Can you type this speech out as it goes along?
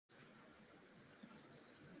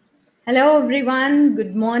Hello, everyone.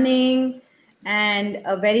 Good morning, and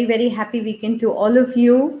a very happy weekend to all of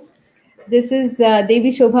you. This is Devi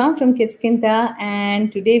Shobha from Kidskinta,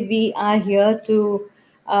 and today we are here to,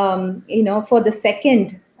 for the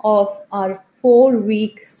second of our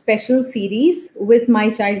 4-week special series with My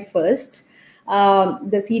Child First.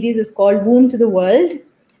 The series is called Womb to the World,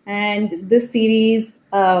 and this series,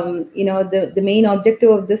 the main objective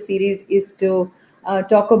of this series is to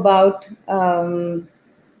talk about.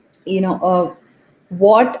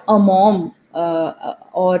 What a mom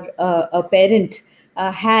or a parent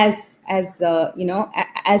has as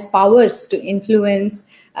as powers to influence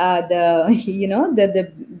the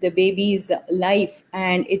the baby's life,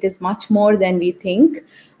 and it is much more than we think,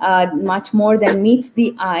 much more than meets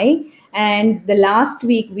the eye. And the last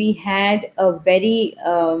week we had a very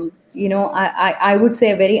I would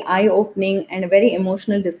say a very eye-opening and a very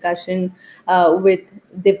emotional discussion with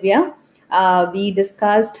Divya. We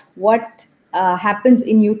discussed what happens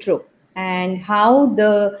in utero and how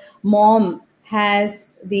the mom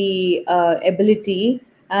has the ability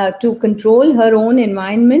to control her own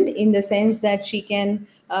environment, in the sense that she can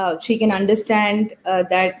understand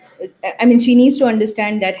that, I mean, she needs to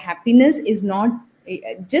understand that happiness is not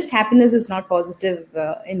just happiness is not positive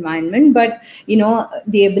environment, but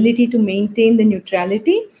the ability to maintain the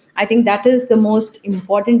neutrality. I think that is the most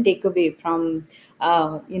important takeaway from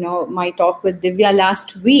my talk with Divya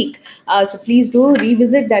last week. So please do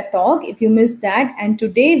revisit that talk if you missed that. And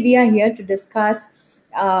today we are here to discuss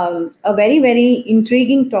a very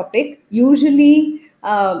intriguing topic. Usually,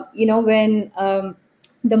 when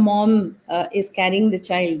the mom is carrying the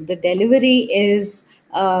child, the delivery is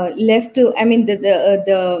left to, I mean,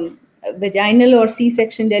 the vaginal or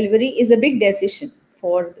C-section delivery is a big decision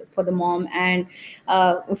for the mom and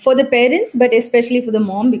for the parents, but especially for the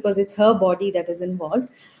mom, because it's her body that is involved.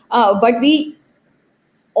 But we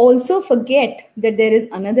also forget that there is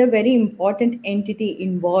another very important entity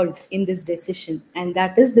involved in this decision, and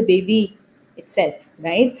that is the baby itself,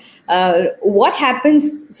 right? What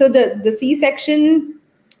happens? So the C-section,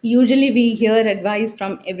 usually we hear advice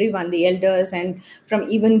from everyone, the elders and from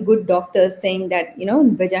even good doctors, saying that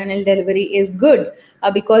vaginal delivery is good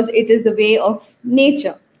because it is the way of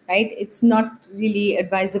nature, right? It's not really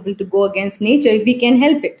advisable to go against nature if we can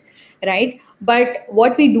help it, right? But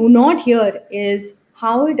what we do not hear is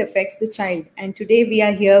how it affects the child. And today we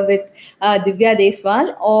are here with Divya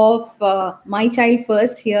Deswal of My Child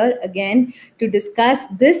First, here again to discuss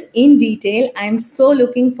this in detail. I'm so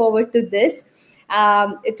looking forward to this.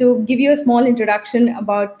 To give you a small introduction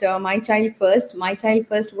about My Child First. My Child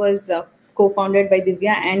First was co-founded by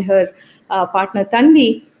Divya and her partner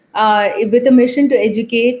Tanvi, with a mission to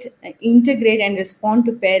educate, integrate, and respond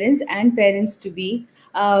to parents and parents to be,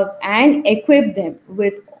 and equip them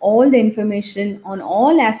with all the information on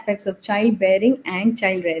all aspects of childbearing and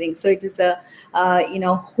child rearing. So it is a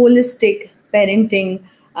holistic parenting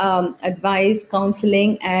advice,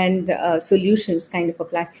 counseling, and solutions kind of a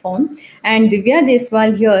platform. And Divya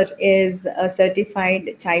Deswal here is a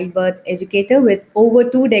certified childbirth educator with over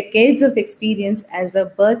 2 decades of experience as a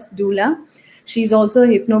birth doula. She's also a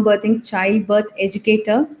hypnobirthing childbirth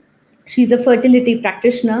educator. She's a fertility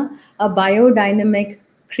practitioner, a biodynamic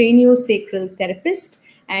craniosacral therapist,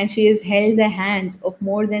 and she has held the hands of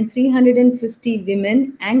more than 350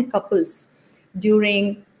 women and couples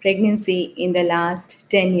during pregnancy in the last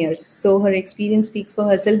 10 years. So her experience speaks for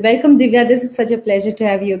herself. Welcome, Divya. This is such a pleasure to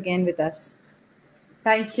have you again with us.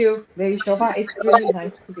 Thank you, Devi Shobha. It's really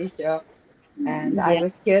nice to be here. And I Yeah.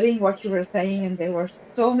 was hearing what you were saying, and there were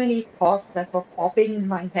so many thoughts that were popping in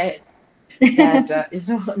my head that,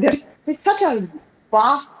 there's such a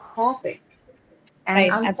vast topic. And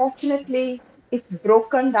Right. Absolutely. unfortunately, it's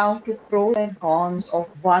broken down to pros and cons of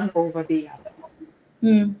one over the other.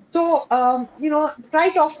 Hmm. So,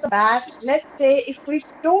 right off the bat, let's say if we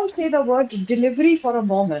don't say the word delivery for a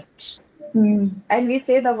moment, Hmm. and we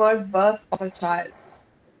say the word birth of a child,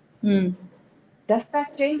 Hmm. does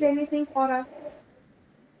that change anything for us?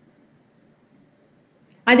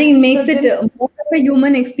 I think it So, makes it more of a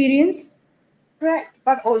human experience. correct.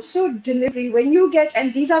 But also delivery, when you get,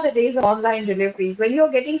 and these are the days of online deliveries, when you're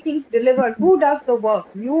getting things delivered, who does the work?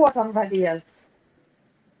 You or somebody else?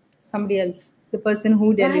 Somebody else, the person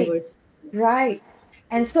who Right, delivers. right.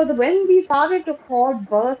 And so when we started to call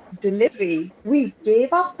birth delivery, we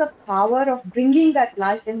gave up the power of bringing that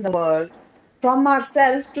life in the world from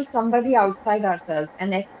ourselves to somebody outside ourselves,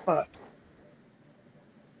 an expert.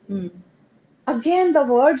 Hmm. Again, the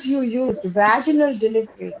words you used, vaginal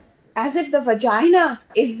delivery, as if the vagina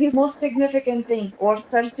is the most significant thing, or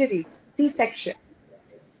surgery, C-section.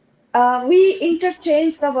 We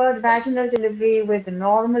interchange the word vaginal delivery with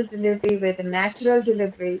normal delivery, with natural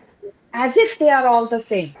delivery, as if they are all the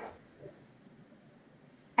same.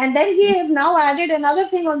 And then we have now added another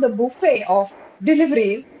thing on the buffet of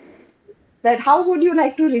deliveries, that how would you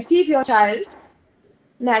like to receive your child?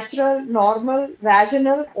 Natural, normal,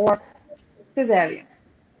 vaginal, or cesarean.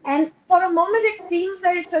 And for a moment, it seems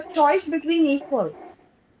that it's a choice between equals.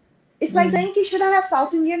 It's like Mm. saying, should I have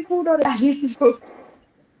South Indian food or Italian food?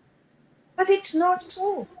 But it's not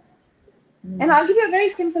so. And Mm. I'll give you a very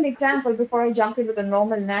simple example before I jump into the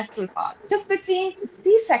normal natural part. Just between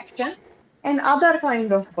C-section and other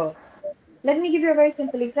kind of birth. Let me give you a very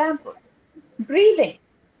simple example. Breathing.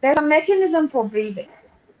 There's a mechanism for breathing.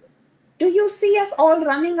 Do you see us all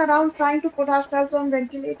running around trying to put ourselves on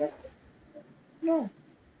ventilators? No.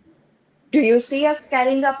 Do you see us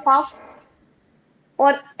carrying a puff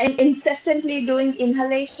or incessantly doing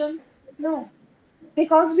inhalations? No.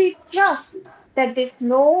 Because we trust that this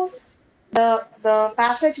nose, the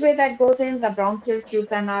passageway that goes in the bronchial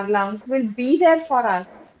tubes and our lungs will be there for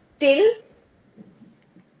us till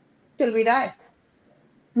we die.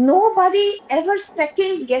 Nobody ever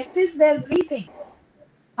second guesses their breathing.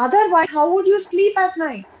 Otherwise, how would you sleep at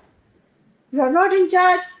night? You're not in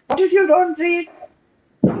charge. What if you don't breathe?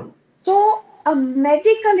 So, a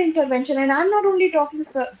medical intervention, and I'm not only talking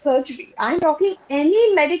surgery, I'm talking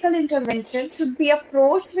any medical intervention should be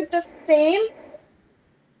approached with the same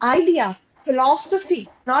idea, philosophy,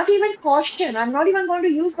 not even caution. I'm not even going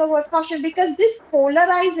to use the word caution because this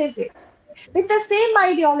polarizes it with the same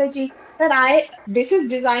ideology that this is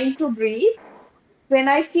designed to breathe. When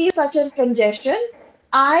I feel such a congestion,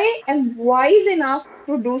 I am wise enough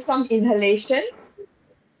to do some inhalation.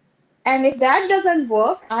 And if that doesn't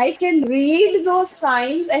work, I can read those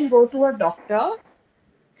signs and go to a doctor,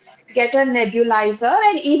 get a nebulizer,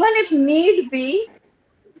 and even if need be,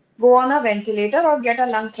 go on a ventilator or get a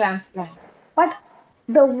lung transplant. But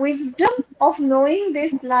the wisdom of knowing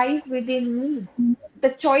this lies within me. The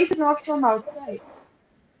choice is not from outside.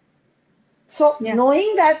 So Yeah.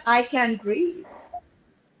 knowing that I can breathe,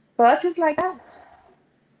 birth is like that.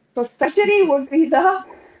 So surgery would be the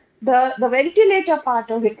ventilator part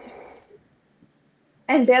of it.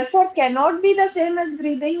 And therefore cannot be the same as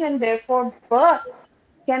breathing, and therefore birth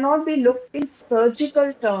cannot be looked in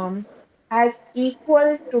surgical terms as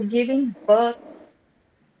equal to giving birth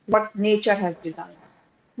what nature has designed.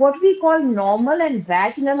 What we call normal and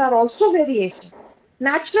vaginal are also variations.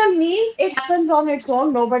 Natural means it happens on its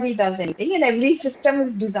own, nobody does anything, and every system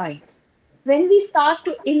is designed. When we start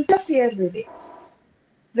to interfere with it,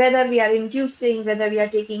 whether we are inducing, whether we are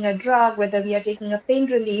taking a drug, whether we are taking a pain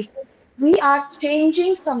relief, we are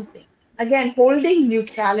changing something. Again, holding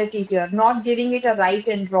neutrality here, not giving it a right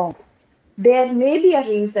and wrong. There may be a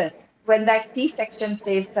reason when that C-section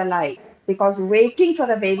saves a life, because waiting for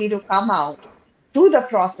the baby to come out through the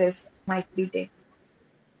process might be death.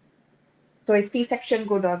 So is C-section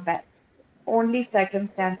good or bad? Only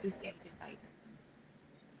circumstances can decide.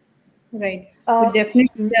 Right. But Uh,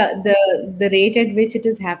 definitely the rate at which it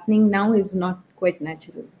is happening now is not quite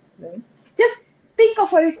natural, right? just think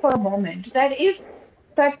of it for a moment that if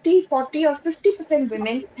 30, 40, or 50%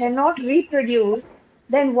 women cannot reproduce,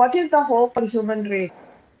 then what is the hope for human race?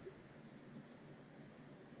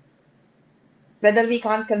 Whether we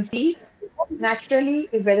can't conceive naturally,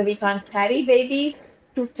 whether we can't carry babies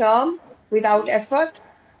to term without effort,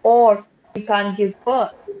 or we can't give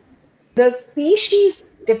birth. The species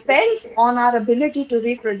depends on our ability to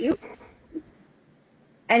reproduce.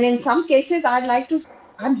 And in some cases,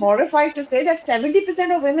 I'm horrified to say that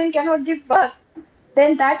 70% of women cannot give birth.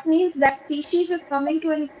 Then that means that species is coming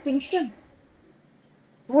to an extinction.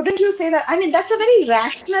 Wouldn't you say that? I mean, that's a very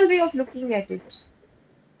rational way of looking at it.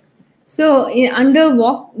 So, under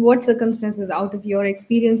what circumstances, out of your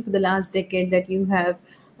experience for the last decade, that you have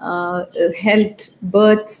helped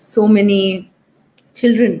birth so many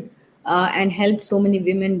children and helped so many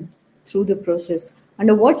women through the process,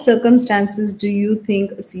 under what circumstances do you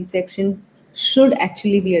think a C-section should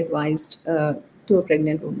actually be advised to a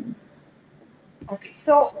pregnant woman? Okay,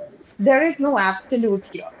 so there is no absolute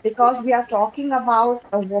here because we are talking about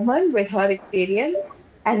a woman with her experience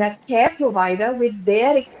and a care provider with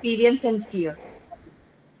their experience and fears.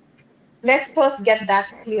 Let's first get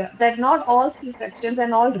that clear that not all C-sections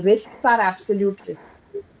and all risks are absolute risks.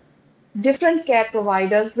 Different care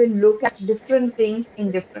providers will look at different things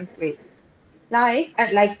in different ways.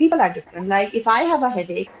 Like people are different. Like if I have a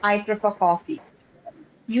headache, I prefer coffee.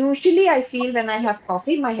 Usually I feel when I have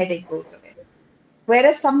coffee, my headache goes away.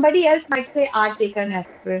 Whereas somebody else might say, I take an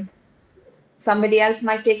aspirin. Somebody else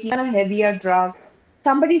might take even a heavier drug.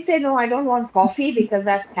 Somebody say, no, I don't want coffee because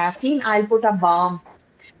that's caffeine. I'll put a balm.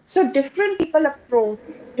 So different people approach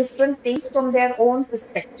different things from their own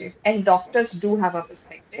perspective. And doctors do have a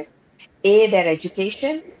perspective. A, their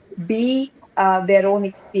education. B, their own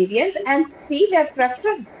experience. And C, their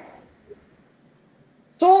preference.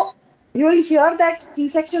 So you'll hear that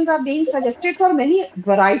C-sections are being suggested for many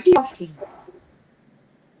variety of things.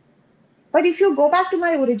 But if you go back to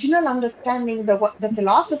my original understanding, the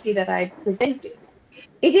philosophy that I presented,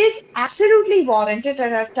 it is absolutely warranted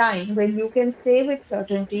at a time when you can say with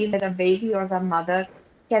certainty that a baby or the mother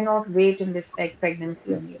cannot wait in this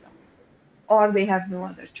pregnancy any longer, or they have no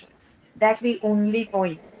other choice. That's the only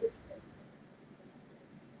point.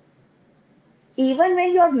 Even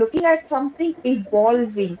when you're looking at something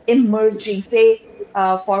evolving, emerging, say,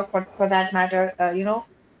 for that matter,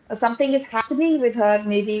 something is happening with her,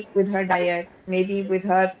 maybe with her diet, maybe with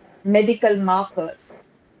her medical markers.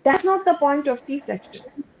 That's not the point of C-section.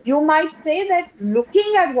 You might say that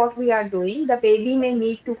looking at what we are doing, the baby may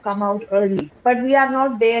need to come out early, but we are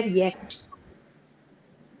not there yet.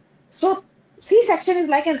 So C-section is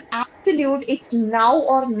like an absolute, it's now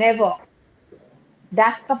or never.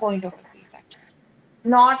 That's the point of a C-section.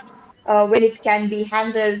 Not when it can be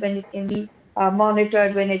handled, when it can be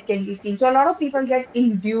monitored, when it can be seen. So a lot of people get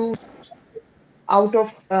induced out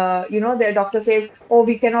of, their doctor says, oh,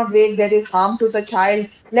 we cannot wait, there is harm to the child,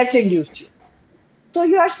 let's induce you. So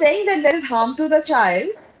you are saying that there is harm to the child,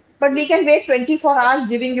 but we can wait 24 hours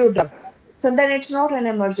giving you drugs. So then it's not an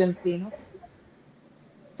emergency,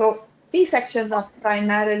 So C-sections are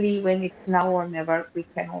primarily when it's now or never, we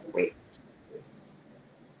cannot wait.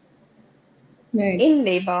 Right. In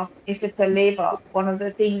labor, if it's a labor, one of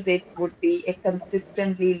the things it would be a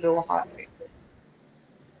consistently low heart rate.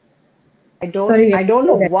 Sorry, we I don't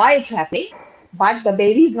know have to say that. why it's happening, but the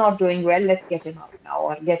baby's not doing well. Let's get him out now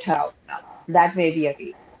or get her out now. That may be a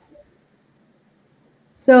reason.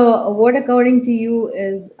 So, what according to you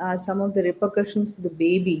is are some of the repercussions for the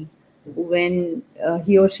baby when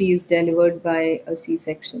he or she is delivered by a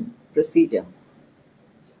C-section procedure?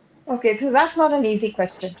 Okay, so that's not an easy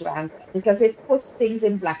question to answer because it puts things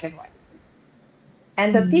in black and white.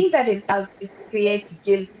 And the Mm. thing that it does is creates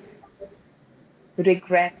guilt,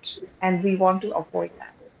 regret, and we want to avoid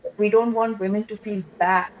that. We don't want women to feel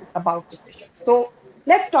bad about decisions. So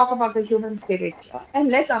let's talk about the human spirit here and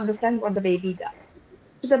let's understand what the baby does.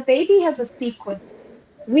 So the baby has a sequence.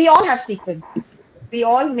 We all have sequences. We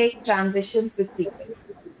all make transitions with sequence.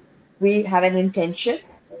 We have an intention,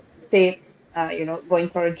 say, going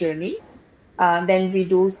for a journey. Then we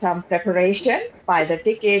do some preparation, buy the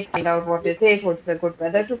ticket, find out what is it, what is the good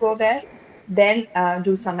weather to go there. Then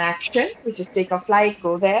do some action, which is take a flight,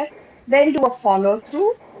 go there. Then do a follow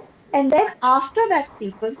through. And then after that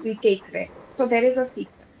sequence, we take rest. So there is a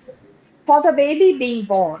sequence. For the baby being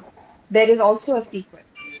born, there is also a sequence.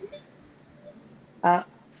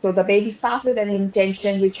 So the baby starts with an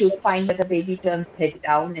intention, which you find that the baby turns head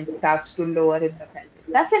down and starts to lower in the pelvis.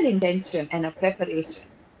 That's an intention and a preparation.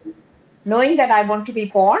 Knowing that I want to be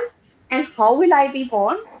born, and how will I be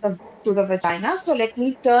born? Through the vagina. So let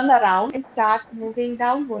me turn around and start moving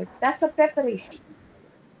downwards. That's a preparation.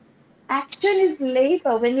 Action is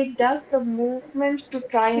labor when it does the movement to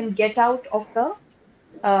try and get out of the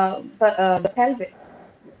pelvis.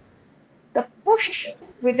 The push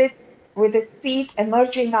with its feet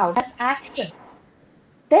emerging out, that's action.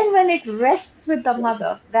 Then when it rests with the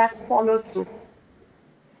mother, that's follow through.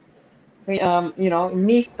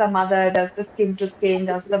 Meets the mother, does the skin to skin,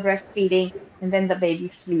 does the breastfeeding, and then the baby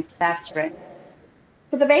sleeps. That's rest.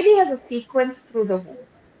 So the baby has a sequence through the womb.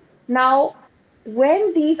 Now,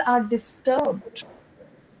 when these are disturbed,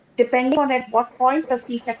 depending on at what point the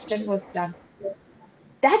C-section was done,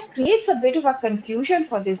 that creates a bit of a confusion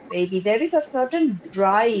for this baby. There is a certain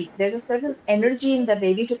drive, there's a certain energy in the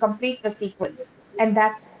baby to complete the sequence, and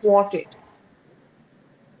that's thwarted.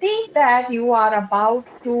 Think that you're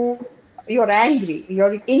angry,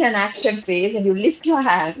 you're in an action phase, and you lift your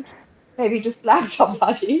hand, maybe to slap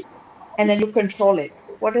somebody, and then you control it.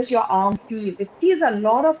 What does your arm feel? It feels a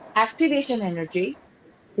lot of activation energy,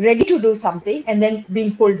 ready to do something, and then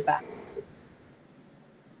being pulled back.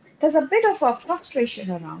 There's a bit of a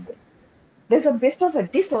frustration around it. There's a bit of a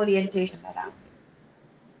disorientation around it.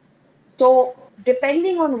 So,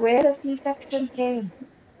 depending on where the C-section came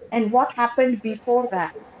and what happened before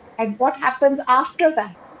that, and what happens after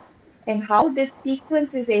that, and how this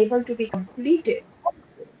sequence is able to be completed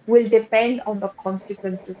will depend on the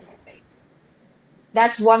consequences of it.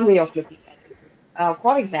 That's one way of looking at it.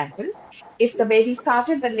 For example, if the baby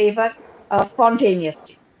started the labor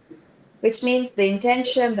spontaneously, which means the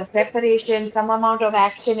intention, the preparation, some amount of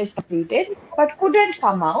action is completed, but couldn't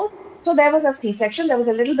come out. So there was a C-section. There was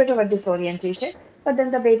a little bit of a disorientation, but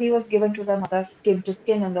then the baby was given to the mother, skin to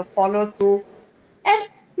skin, and the follow through. And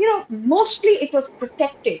mostly it was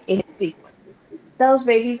protected in its sequence. Those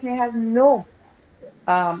babies may have no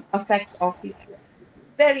effects of C-section,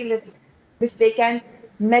 very little, which they can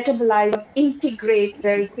metabolize or integrate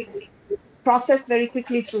very quickly, process very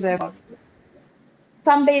quickly through their body.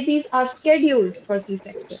 Some babies are scheduled for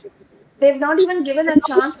C-section. They've not even given a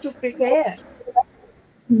chance to prepare.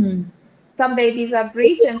 Hmm. Some babies are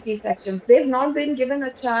breech and C-sections. They've not been given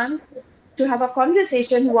a chance to have a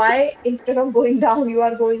conversation why instead of going down, you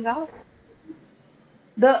are going up.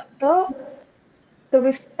 The, the, the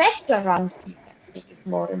respect around C-section is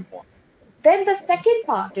more important. Then the second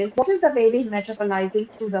part is what is the baby metabolizing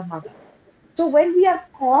through the mother? So when we are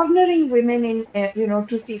cornering women in,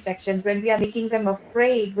 to C-sections, when we are making them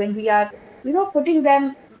afraid, when we are,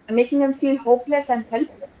 making them feel hopeless and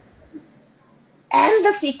helpless, and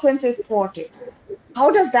the sequence is thwarted,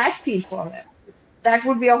 how does that feel for them? That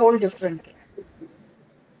would be a whole different thing.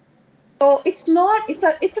 So it's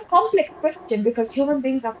a complex question because human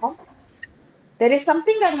beings are complex. There is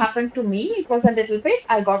something that happened to me. It was a little bit.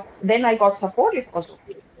 Then I got support. It was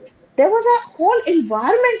okay. There was a whole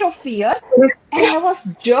environment of fear, and I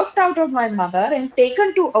was jerked out of my mother and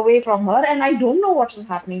taken away from her, and I don't know what was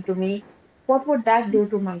happening to me. What would that do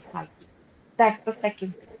to my psyche? That's the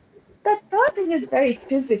second thing. The third thing is very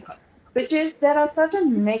physical, which is there are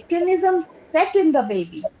certain mechanisms set in the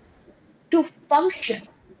baby to function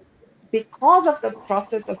because of the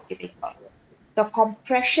process of giving birth. The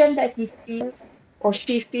compression that he feels or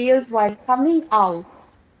she feels while coming out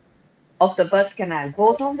of the birth canal,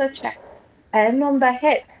 both on the chest and on the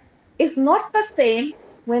head, is not the same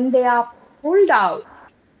when they are pulled out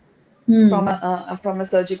Hmm. from a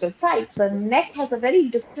surgical site. So the neck has a very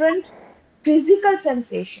different physical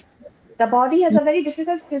sensation. The body has a very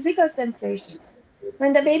difficult physical sensation.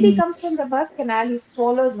 When the baby Hmm. comes from the birth canal, he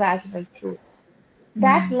swallows vaginal fluid.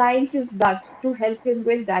 That Hmm. lines his gut to help him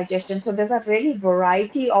with digestion. So there's a really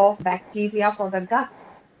variety of bacteria for the gut.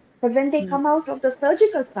 But when they come out of the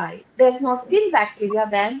surgical side, there's more skin bacteria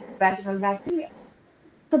than vaginal bacteria.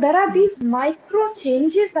 So there are these micro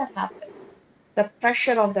changes that happen. The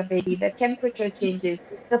pressure on the baby, the temperature changes,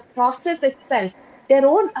 the process itself, their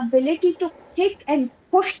own ability to kick and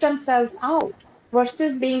push themselves out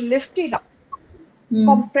versus being lifted up, Hmm.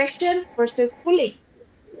 compression versus pulling.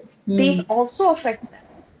 These Hmm. also affect them.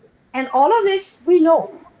 And all of this we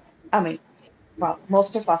know. I mean, well,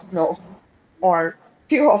 most of us know, or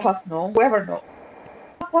few of us know, whoever knows.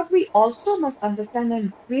 What we also must understand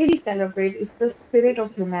and really celebrate is the spirit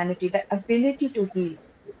of humanity, the ability to heal.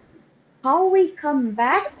 How we come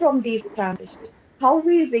back from these transitions, how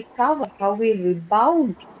we recover, how we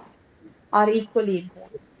rebound are equally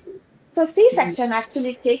important. So C-section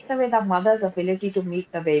actually takes away the mother's ability to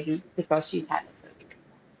meet the baby because she's had a surgery.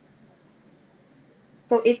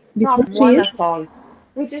 So it's not Because she one is. assault,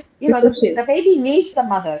 which is, Because she the is. baby needs the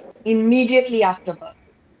mother immediately after birth,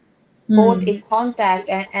 both Hmm. in contact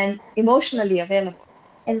and emotionally available.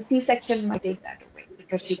 And C-section might take that away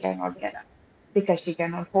because she cannot get up, because she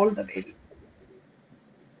cannot hold the baby.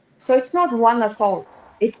 So it's not one assault.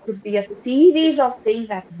 It could be a series of things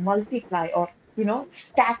that multiply or,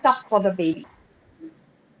 stack up for the baby.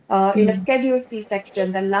 In a Hmm. scheduled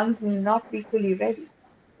C-section, the lungs may not be fully ready.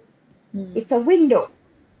 Hmm. It's a window.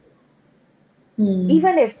 Hmm.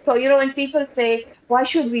 Even if, so, when people say, why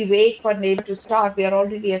should we wait for labor to start? We are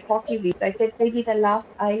already at 40 weeks. I said, maybe the last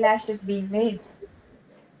eyelash is being made.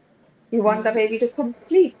 You want the baby to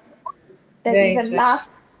complete that Right. even Right. last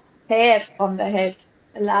hair on the head,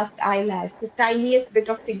 the last eyelash, the tiniest bit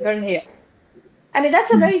of finger hair. I mean,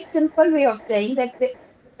 that's a very simple way of saying that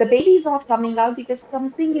the baby is not coming out because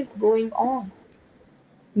something is going on.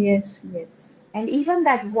 Yes. Yes. And even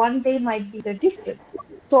that one day might be the difference.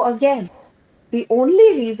 So, again, the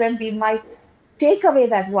only reason we might take away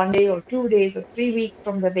that one day or 2 days or 3 weeks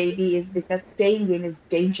from the baby is because staying in is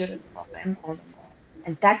dangerous for them all along.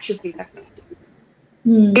 And that should be the criteria.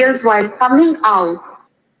 Hmm. Feels while coming out.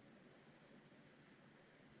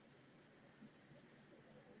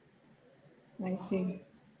 I see.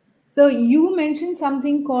 So you mentioned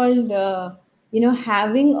something called,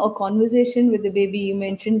 having a conversation with the baby. You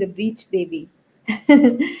mentioned the breech baby.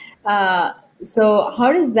 uh, so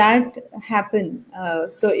how does that happen?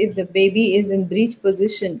 So if the baby is in breech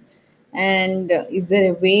position, and is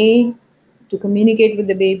there a way to communicate with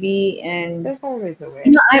the baby? And There's always a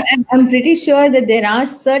way. I'm pretty sure that there are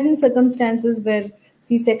certain circumstances where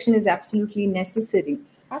C-section is absolutely necessary.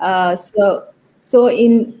 So So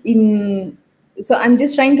so I'm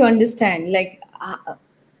just trying to understand, like,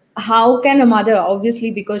 how can a mother,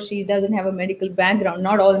 obviously because she doesn't have a medical background,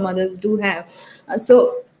 not all mothers do have,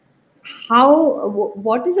 so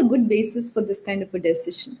what is a good basis for this kind of a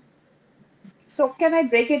decision? So can I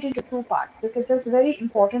break it into two parts? Because there's a very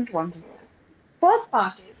important one to understand. First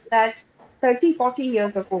part is that 30, 40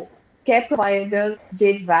 years ago, care providers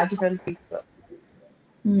did vaginal rebirth.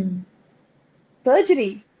 Hmm.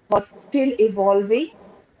 Surgery was still evolving,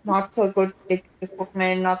 not so good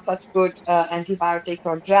equipment, not such good antibiotics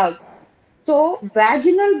or drugs. So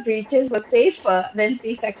vaginal breaches were safer than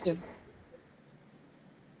C-sections.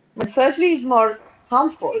 But surgery is more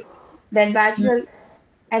harmful than vaginal.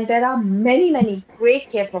 And there are many, many great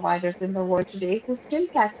care providers in the world today who still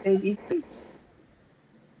catch babies breech.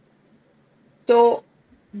 So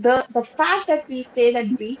the fact that we say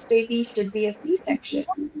that breech baby should be a C-section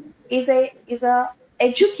is a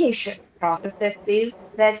education process that says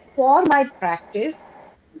that for my practice,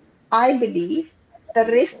 I believe the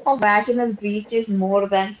risk of vaginal breach is more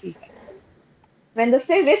than C-section. When the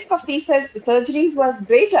say risk of surgeries was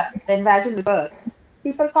greater than vaginal birth,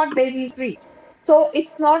 people caught babies breech. So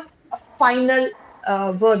it's not a final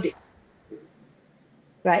verdict,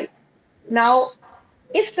 right? Now,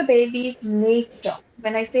 if the baby's nature,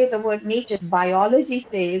 when I say the word nature, biology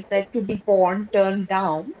says that to be born turned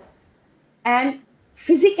down, and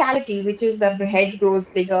physicality, which is the head grows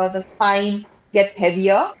bigger, the spine gets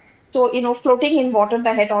heavier. So, floating in water,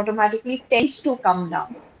 the head automatically tends to come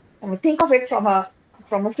down. I mean, think of it from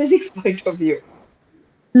a physics point of view.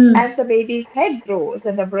 Hmm. As the baby's head grows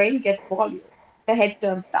and the brain gets volume, the head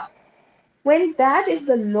turns down. When that is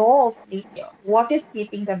the law of nature, what is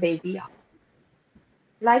keeping the baby up?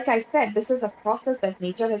 Like I said, this is a process that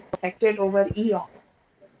nature has perfected over eons.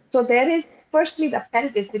 So there is firstly the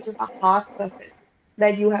pelvis, which is the heart surface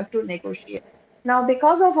that you have to negotiate. Now,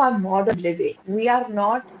 because of our modern living, we are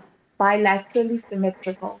not bilaterally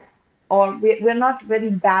symmetrical, or we're not very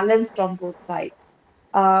balanced on both sides.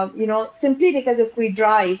 Simply because if we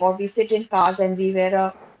drive or we sit in cars and we wear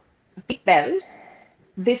a seat belt,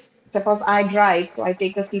 this suppose I drive, so I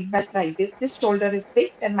take the seat belt like this shoulder is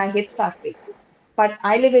fixed and my hips are fixed. But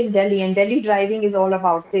I live in Delhi, and Delhi driving is all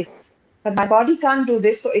about this. But my body can't do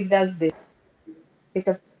this, so it does this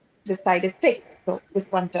because this side is fixed. So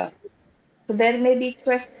this one turns. So there may be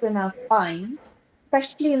twists in our spines,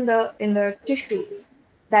 especially in the tissues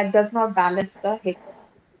that does not balance the hip.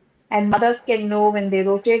 And mothers can know when they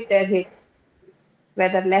rotate their hip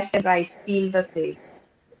whether left and right feel the same.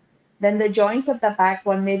 Then the joints at the back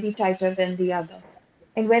one may be tighter than the other.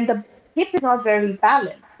 And when the hip is not very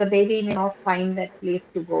balanced, the baby may not find that place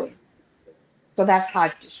to go in. So that's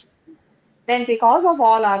hard tissue. Then because of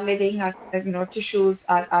all our living, our tissues,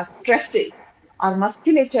 our stresses, our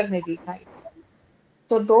musculature may be tight.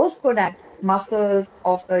 So those could add muscles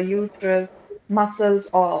of the uterus, muscles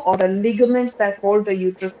or the ligaments that hold the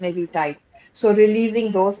uterus may be tight. So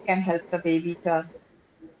releasing those can help the baby turn.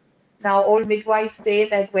 Now, old midwives say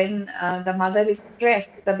that when the mother is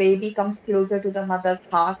stressed, the baby comes closer to the mother's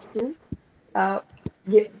heart to, uh,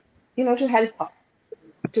 gi- to help her,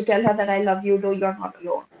 to tell her that I love you, though you're not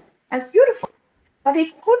alone. And it's beautiful. But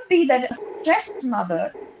it could be that a stressed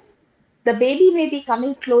mother, the baby may be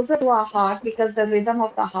coming closer to our heart because the rhythm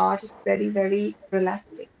of the heart is very, very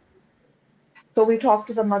relaxing. So we talk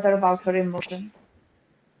to the mother about her emotions.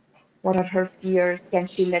 What are her fears? Can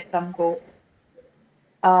she let them go?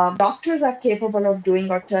 Doctors are capable of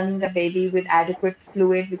doing or turning the baby with adequate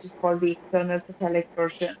fluid, which is called the external cephalic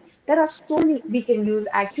version. There are so many, we can use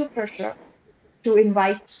acupressure to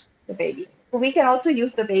invite the baby. We can also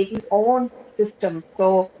use the baby's own systems.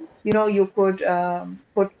 So, you could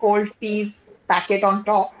put cold peas packet on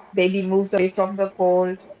top, baby moves away from the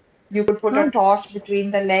cold. You could put a Oh. torch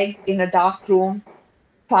between the legs in a dark room.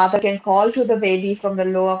 Father can call to the baby from the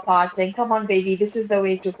lower part saying, come on, baby, this is the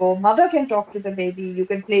way to go. Mother can talk to the baby. You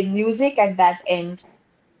can play music at that end.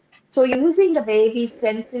 So you're using the baby's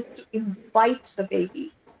senses to invite the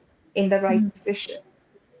baby in the right Hmm. position.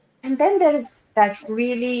 And then there is that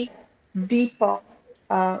really deeper,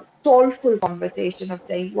 soulful conversation of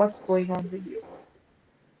saying, what's going on with you?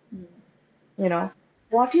 You know,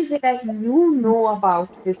 what is it that you know about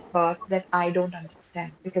this birth that I don't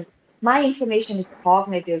understand? Because my information is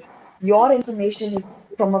cognitive. Your information is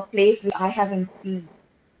from a place which I haven't seen.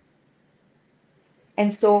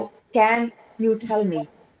 And so, can you tell me?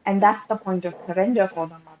 And that's the point of surrender for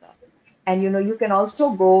the mother. And you can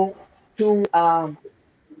also go to um,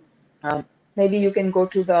 maybe you can go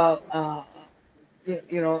to the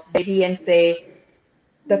baby and say,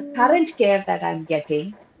 the current care that I'm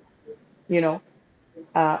getting, you know,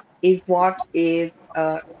 is what is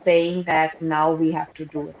saying that now we have to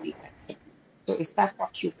do a C-section. So is that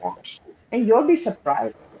what you want? And you'll be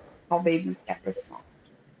surprised how babies can respond.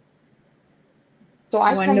 So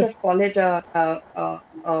I kind Wonderful. of call it a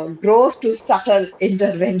gross to subtle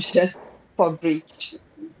intervention for breech.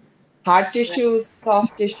 Hard tissues,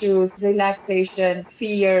 soft tissues, relaxation,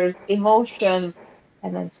 fears, emotions,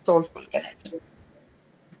 and then soulful connection.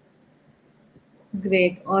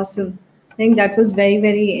 Great, awesome. I think that was very,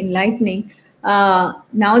 very enlightening. Now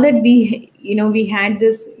that we had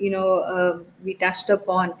this, we touched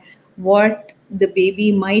upon what the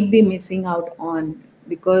baby might be missing out on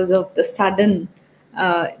because of the sudden,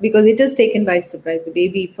 because it is taken by surprise.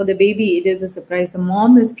 For the baby, it is a surprise. The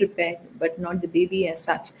mom is prepared, but not the baby as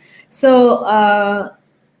such. So,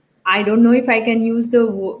 I don't know if I can use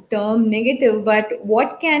the term negative, but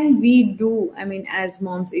what can we do? I mean, as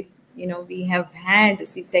moms, if we have had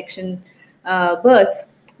C-section births,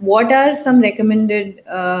 what are some recommended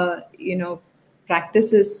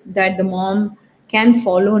practices that the mom can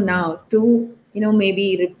follow now to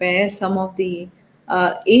maybe repair some of the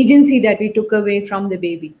agency that we took away from the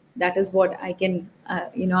baby? That is what I can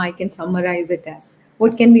summarize it as.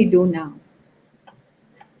 What can we do now?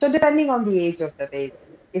 So depending on the age of the baby,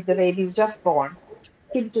 if the baby is just born,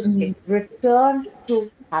 skin to Mhm. skin, return to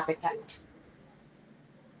habitat.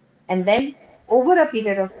 And then over a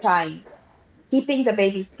period of time, keeping the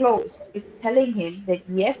baby closed is telling him that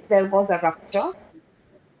yes, there was a rupture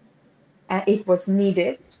and it was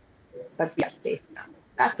needed, but we are safe now.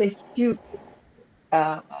 That's a huge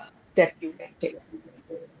uh, step you can take.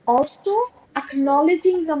 Also,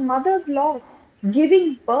 acknowledging the mother's loss,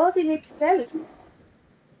 giving birth in itself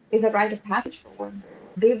is a rite of passage for women.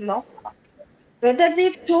 They've lost something. Whether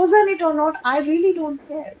they've chosen it or not, I really don't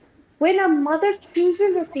care. When a mother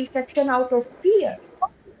chooses a C section out of fear,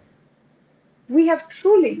 we have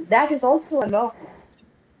truly, that is also a loss.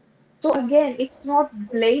 So again, it's not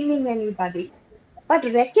blaming anybody, but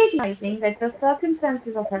recognizing that the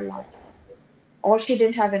circumstances of her life, or she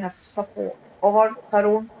didn't have enough support, or her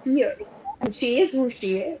own fears, and she is who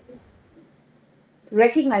she is,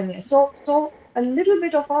 recognizing it. So a little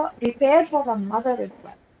bit of a repair for the mother as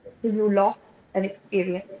well. You lost an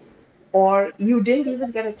experience, or you didn't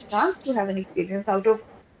even get a chance to have an experience out of,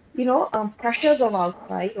 pressures of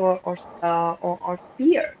outside or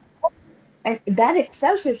fear, and that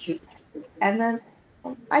itself is huge. And then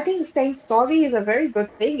I think saying sorry is a very good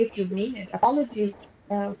thing if you mean it. Apology,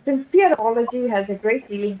 sincere apology has a great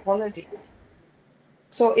healing quality.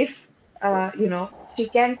 So if she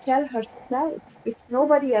can tell herself, if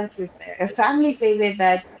nobody else is there, a family says it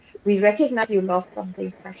that we recognize you lost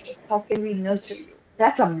something precious. How can we nurture you?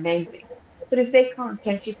 That's amazing. But if they can't,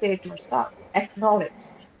 can she say it to herself? Acknowledge.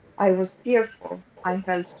 I was fearful. I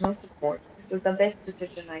felt no support. This is the best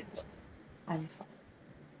decision I took. I'm sorry.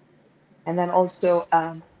 And then also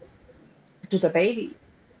to the baby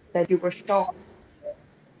that you were shocked,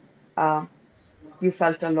 um, you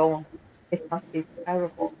felt alone. It must be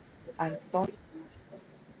terrible. I'm sorry,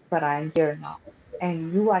 but I'm here now.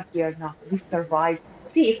 And you are here now. We survived.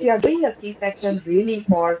 See, if we are doing a C-section really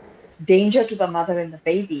for danger to the mother and the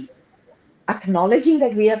baby, acknowledging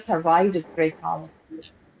that we have survived is great power.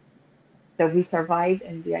 That we survived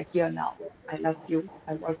and we are here now. I love you.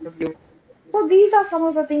 I welcome you. So these are some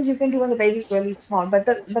of the things you can do when the baby's really small. But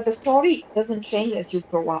the story doesn't change as you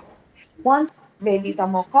grow up. Once babies are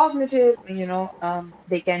more cognitive,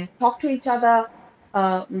 they can talk to each other,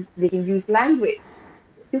 they can use language.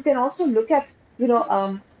 You can also look at,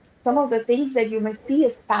 some of the things that you may see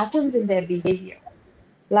as patterns in their behavior.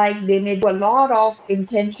 Like they may do a lot of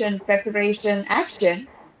intention, preparation, action,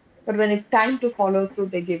 but when it's time to follow through,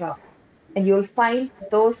 they give up. And you'll find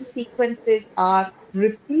those sequences are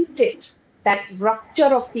repeated. That rupture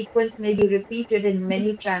of sequence may be repeated in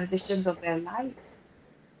many transitions of their life.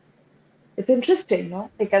 It's interesting, no?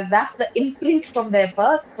 Because that's the imprint from their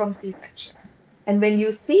birth from C-section. And when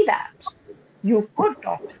you see that, you could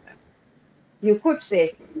talk to them. You could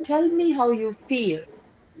say, tell me how you feel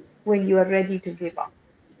when you are ready to give up.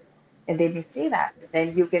 And they may say that.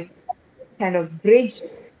 Then you can kind of bridge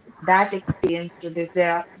that experience to this.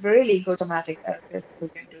 There are really good somatic therapists who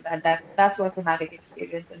can do that. That's what somatic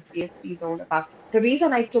experience and CST is all about. The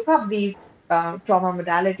reason I took up these trauma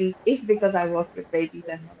modalities is because I work with babies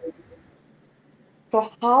and mothers. So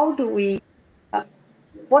how do we uh,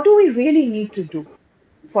 what do we really need to do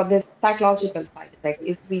for this psychological side effect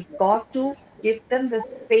is we got to give them the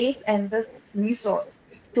space and the resource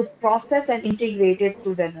to process and integrate it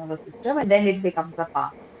through their nervous system, and then it becomes a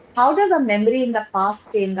past. How does a memory in the past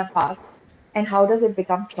stay in the past, and how does it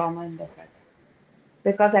become trauma in the present?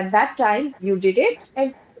 because at that time you did it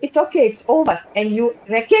and it's okay, it's over, and you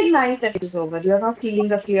recognize that it is over. You're not feeling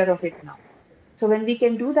the fear of it now. So when we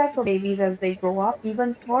can do that for babies as they grow up,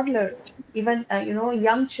 even toddlers, even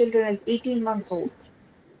young children as 18 months old,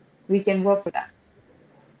 we can work with that.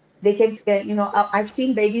 They can, I've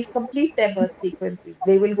seen babies complete their birth sequences.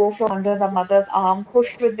 They will go from under the mother's arm,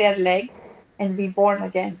 push with their legs, and be born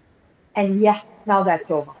again. And yeah, now that's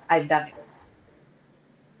over. I've done it.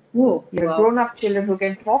 Oh, You have wow. grown up children who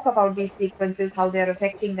can talk about these sequences, how they're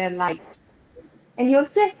affecting their life. And you'll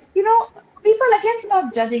say, people again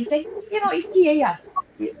start judging, saying, इसकी यही आदत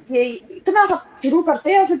है, ये इतना सब शुरू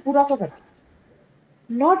करते हैं और फिर पूरा तो करते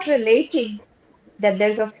हैं. Not relating that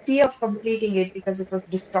there's a fear of completing it because it was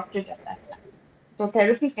disrupted at that time. So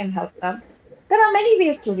therapy can help them. There are many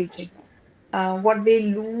ways to reaching them. What they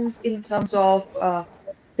lose in terms of,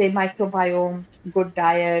 say, microbiome, good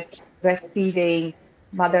diet, breastfeeding,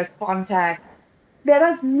 mother's contact. There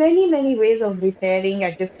are many, many ways of repairing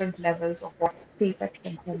at different levels of what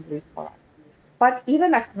C-section can do for us. But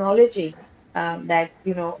even acknowledging that,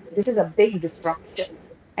 this is a big disruption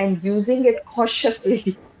and using it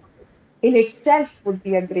cautiously in itself would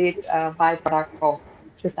be a great byproduct of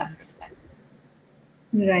this understanding.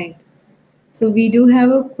 Right. So we do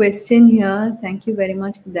have a question here. Thank you very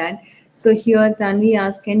much for that. So here Tanvi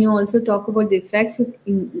asks, can you also talk about the effects of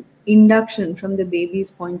induction from the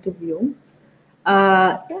baby's point of view?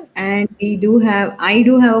 Sure. And I do have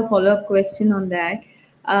a follow-up question on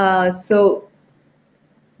that. So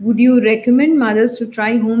would you recommend mothers to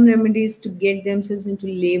try home remedies to get themselves into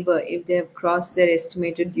labor if they have crossed their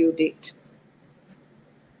estimated due date?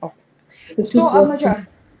 Okay. So two So, questions. Amaja,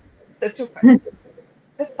 the two questions.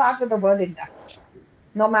 Let's start with the word induction.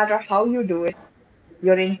 No matter how you do it,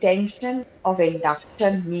 your intention of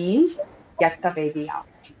induction means get the baby out.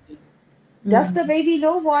 Does the Mm. baby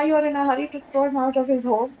know why you're in a hurry to throw him out of his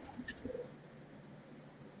home?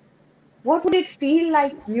 What would it feel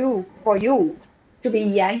like for you to be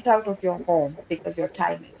yanked out of your home because your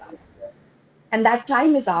time is up? And that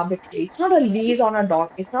time is arbitrary. It's not a lease on a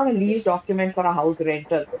doc. It's not a lease document for a house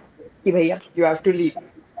rental. Ki bhaiya, you have to leave.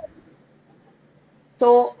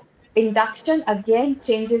 So induction again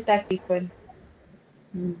changes that sequence.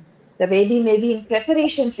 Mm. The baby may be in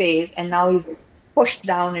preparation phase and now he's pushed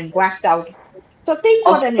down and whacked out. So think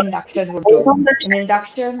what an induction would do. An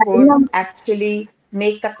induction would actually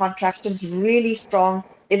make the contractions really strong,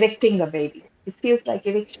 evicting the baby. It feels like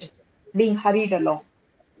eviction, being hurried along.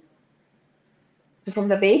 So from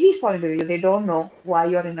the baby's point of view, they don't know why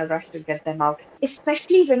you're in a rush to get them out,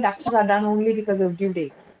 especially if inductions are done only because of due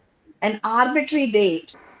date. An arbitrary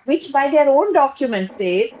date, which by their own document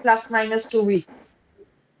says plus minus 2 weeks.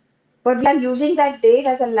 But we are using that date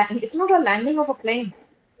as it's not a landing of a plane.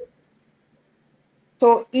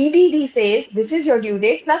 So EDD says this is your due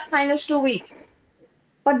date plus minus 2 weeks.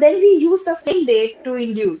 But then we use the same date to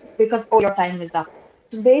induce because, oh, your time is up.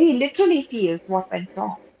 So baby literally feels what went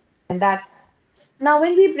wrong. And that's now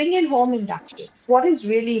when we bring in home inductions, what is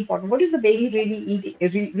really important? What is the baby really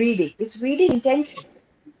reading? It's reading intention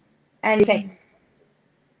and effect.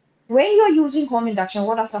 When you're using home induction,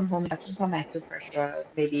 what are some home inductions? Some acupressure,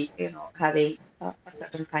 maybe, having a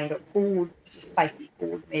certain kind of food, which is spicy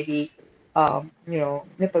food, maybe,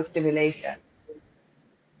 nipple stimulation.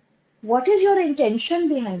 What is your intention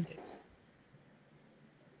behind it?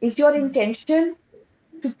 Is your intention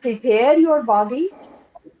to prepare your body?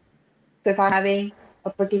 So if I'm having a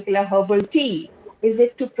particular herbal tea, is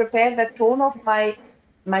it to prepare the tone of my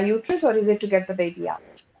uterus or is it to get the baby out?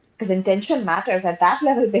 Because intention matters. At that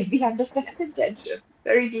level, baby understands intention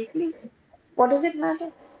very deeply. What does it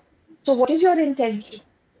matter? So, what is your intention?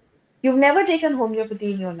 You've never taken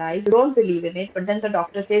homeopathy in your life, you don't believe in it, but then the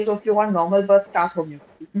doctor says, oh, if you want normal birth, start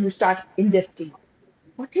homeopathy. You start ingesting.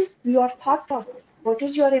 What is your thought process? What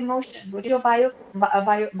is your emotion? What is your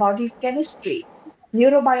body's chemistry,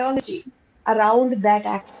 neurobiology around that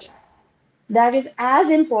action? That is as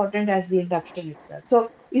important as the induction itself.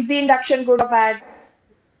 So, is the induction good or bad?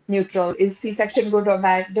 Neutral. Is C-section good or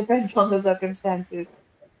bad? Depends on the circumstances.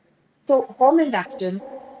 So, home inductions,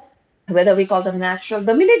 whether we call them natural,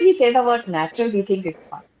 the minute we say the word natural, we think it's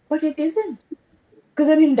fun. But it isn't. Because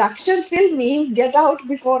an induction still means get out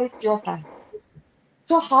before it's your time.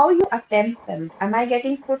 So, how you attempt them? Am I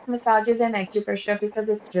getting foot massages and acupressure because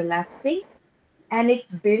it's relaxing and it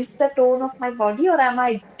builds the tone of my body, or am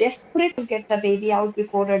I desperate to get the baby out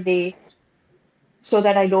before a day so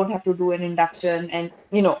that I don't have to do an induction? And,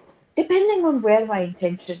 depending on where my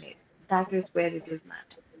intention is, that is where it will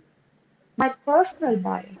matter. My personal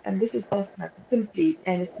bias, and this is personal simply,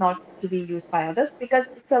 and it's not to be used by others because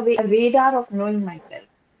it's a radar of knowing myself.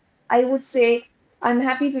 I would say I'm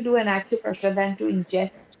happy to do an acupressure than to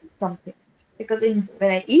ingest something. Because when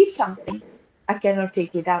I eat something, I cannot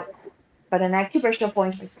take it out. But an acupressure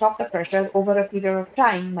point will stop the pressure over a period of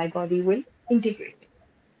time, my body will integrate it.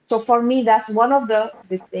 So for me, that's one of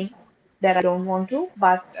this thing that I don't want to.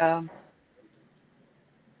 But uh,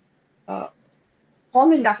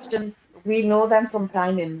 home inductions, we know them from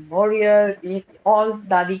time immemorial. All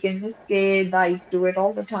Dadi can nuske, Dais do it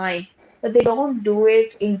all the time. But they don't do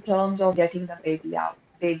it in terms of getting the baby out.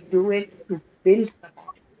 They do it to build the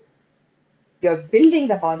body. You're building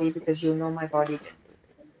the body because you know my body can do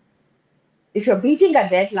it. If you're beating a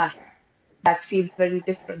deadline, that feels very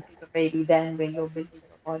different to the baby than when you're building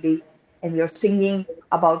your body and you're singing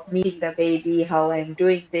about meeting the baby, how I'm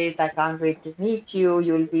doing this, I can't wait to meet you,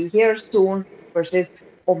 you'll be here soon, versus,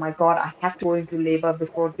 oh my God, I have to go into labor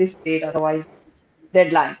before this date, otherwise,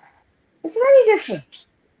 deadline. It's very different.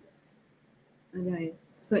 Right.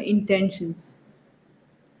 So intentions.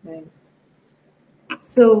 Right.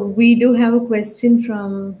 So we do have a question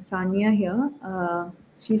from Sanya here.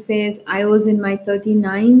 She says, I was in my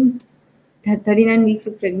 39 weeks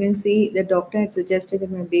of pregnancy. The doctor had suggested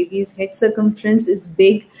that my baby's head circumference is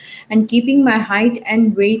big, and keeping my height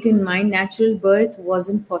and weight in mind, natural birth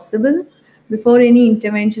wasn't possible. Before any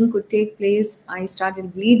intervention could take place, I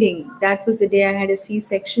started bleeding. That was the day I had a C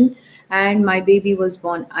section and my baby was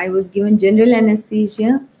born. I was given general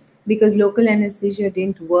anesthesia because local anesthesia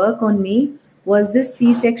didn't work on me. Was this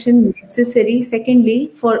C section necessary?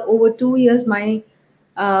 Secondly, for over 2 years, my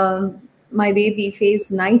baby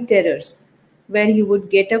faced night terrors where he would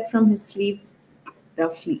get up from his sleep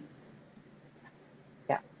roughly.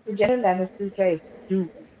 Yeah. So general anesthesia is huge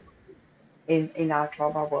in our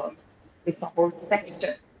trauma work. It's a whole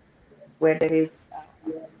section where there is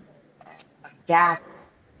a gap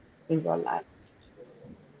in your life.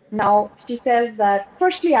 Now, she says that,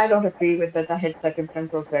 firstly, I don't agree with that the head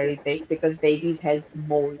circumference was very big because babies' heads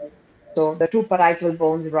mold. So the two parietal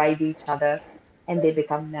bones ride each other and they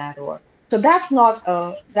become narrower. So that's not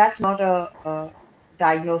a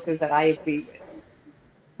diagnosis that I agree with.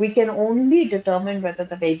 We can only determine whether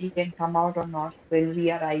the baby can come out or not when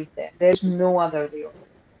we arrive there. There's no other way of it.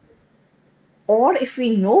 Or if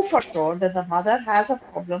we know for sure that the mother has a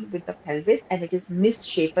problem with the pelvis and it is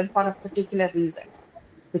misshapen for a particular reason,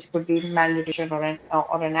 which could be malnutrition or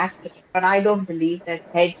an accident. But I don't believe that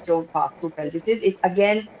heads don't pass through pelvises. It's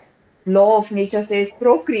again, law of nature says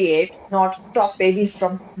procreate, not stop babies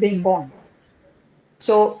from being born.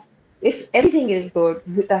 So if everything is good,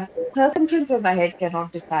 the circumference of the head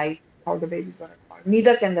cannot decide how the baby is going to come out.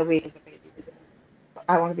 Neither can the weight of the baby decide. So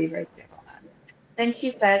I want to be very clear on that. Then she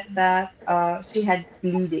said that she had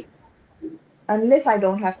bleeding. Unless I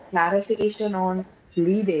don't have clarification on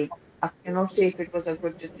bleeding, I cannot say if it was a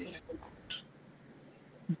good decision.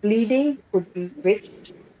 Bleeding could be which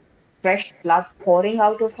fresh blood pouring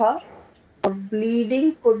out of her, or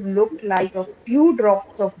bleeding could look like a few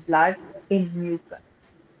drops of blood in mucus.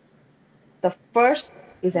 The first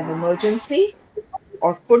is an emergency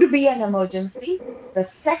or could be an emergency. The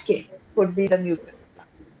second could be the mucus blood.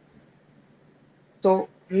 So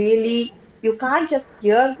really, you can't just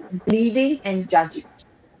hear bleeding and judge it.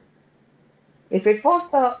 If it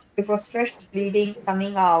was fresh bleeding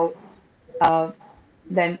coming out, uh,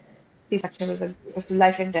 then C-section was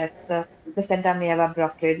life and death. The placenta may have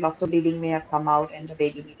abrupted, lots of bleeding may have come out, and the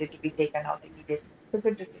baby needed to be taken out immediately. It's a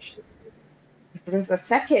good decision. If it was the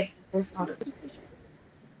second, it was not a good decision.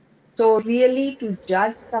 So really, to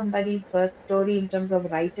judge somebody's birth story in terms of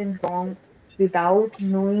right and wrong without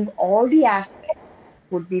knowing all the aspects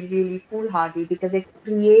would be really foolhardy because it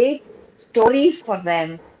creates stories for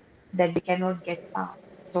them that they cannot get past.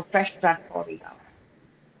 So fresh blood pouring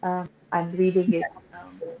out. I'm reading it.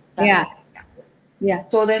 Yeah, Sorry. Yeah. yeah,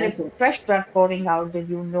 So then if that's it. fresh blood pouring out, then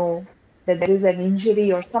you know that there is an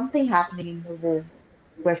injury or something happening in the womb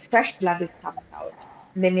where fresh blood is coming out.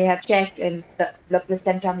 They may have checked and the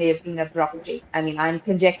placenta may have been abrupted. I mean, I'm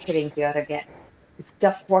conjecturing here again. It's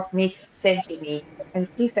just what makes sense to me. And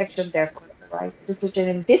C-section, therefore, is the right decision.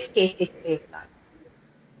 In this case, it saved lives.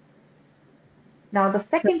 Now, the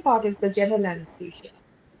second part is the general anesthesia.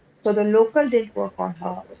 So the local didn't work on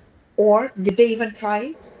her. Or did they even try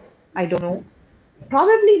it? I don't know.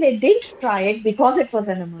 Probably they did try it because it was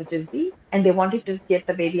an emergency and they wanted to get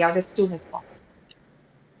the baby out as soon as possible.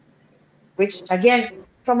 Which, again,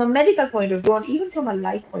 from a medical point of view, or even from a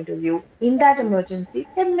life point of view, in that emergency,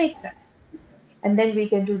 can make sense. And then we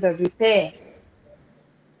can do the repair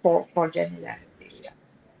for general anesthesia,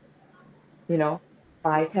 you know,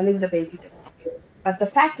 by telling the baby the story. But the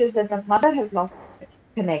fact is that the mother has lost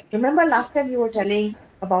connect. Remember last time you were telling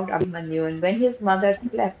about Abhimanyu and when his mother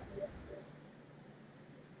slept,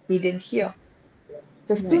 he didn't hear.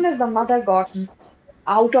 So as soon Right. as the mother got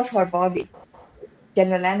out of her body,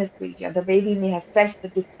 general anesthesia, the baby may have felt the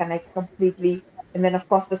disconnect completely. And then, of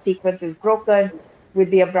course, the sequence is broken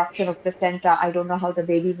with the abruption of placenta. I don't know how the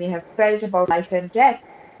baby may have felt about life and death.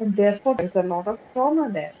 And therefore, there's a lot of trauma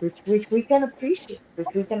there, which we can appreciate,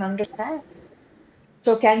 which we can understand.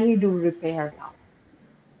 So, can we do repair now?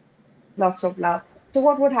 Lots of love. So,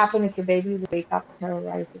 what would happen if your baby would wake up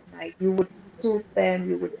terrorized at night? You would soothe them,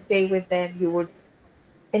 you would stay with them, you would.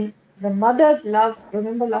 And the mother's love,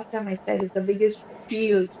 remember last time I said, is the biggest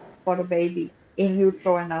shield for a baby in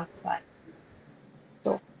utero and outside.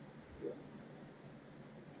 So,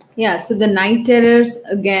 Yeah, so the night terrors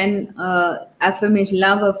again, affirmation,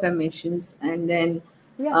 love affirmations, and then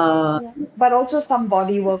yeah, uh, yeah. But also some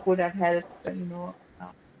body work would have helped,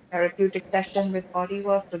 therapeutic session with body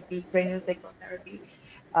work would be cranial psychotherapy.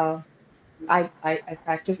 Uh, I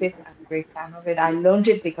practice it. I'm a great fan of it. I learned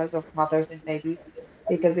it because of mothers and babies,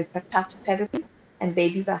 because it's a touch therapy, and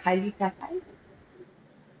babies are highly tactile,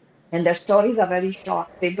 and their stories are very short.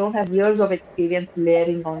 They don't have years of experience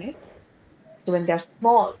layering on it. So when they're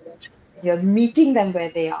small, you're meeting them where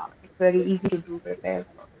they are. It's very easy to do repair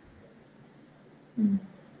work.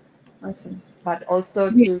 awesome. But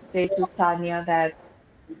also Yeah. to say to Sanya that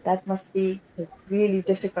that must be a really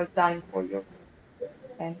difficult time for you,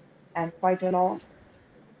 and quite a loss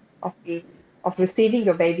of the of receiving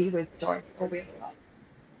your baby with joy. So we're sorry.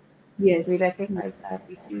 We Yes, recognize that,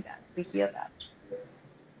 we see that, we hear that.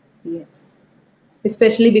 yes,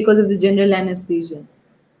 especially because of the general anesthesia.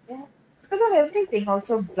 Yeah. Because of everything,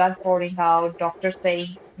 also blood pouring out, doctor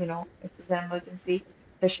saying, this is an emergency.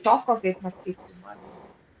 The shock of it must be too much.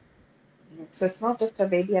 So Yes, it's not just her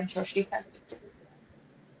baby, I'm sure she felt it too.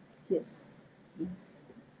 yes, yes.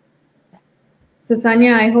 So,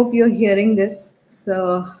 Sanya, I hope you're hearing this.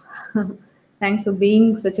 So, thanks for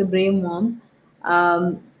being such a brave mom.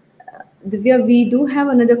 Um, Divya, we do have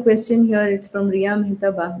another question here. It's from Riya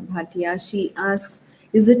Mehta Bhatia. She asks,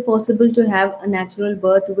 is it possible to have a natural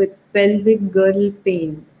birth with pelvic girdle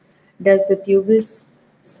pain? Does the pubis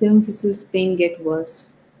symphysis pain get worse?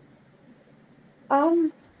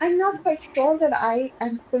 I'm not quite sure that I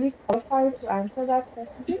am fully qualified to answer that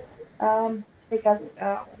question, because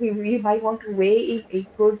we might want to weigh in a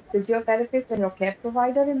good physiotherapist and your care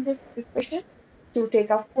provider in this situation to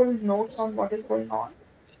take up full notes on what is going on.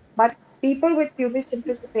 But people with pubis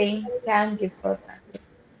symphysis pain can give birth naturally.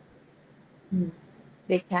 Hmm.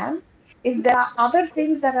 They can. If there are other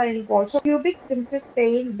things that are involved, so pubic symphysis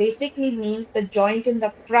pain basically means the joint in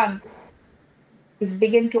the front is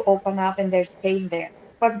begin to open up and there's pain there.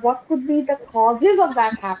 But what could be the causes of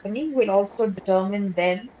that happening will also determine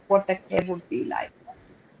then what the care would be like.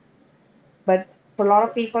 But for a lot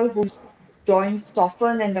of people whose joints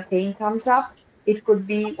soften and the pain comes up, it could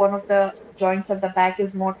be one of the joints at the back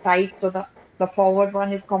is more tight, so the forward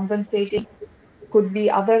one is compensating. Could be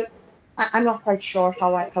other. I'm not quite sure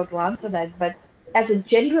how to answer that, but as a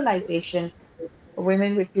generalization,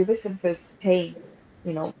 women with pubescent pain,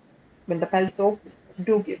 you know, when the pelvis open,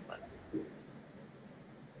 do give birth.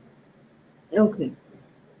 Okay,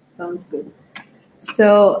 sounds good.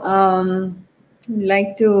 So, I'd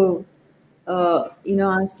like to,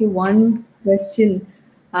 ask you one question.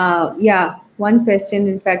 Yeah, one question,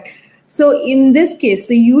 in fact. So, in this case,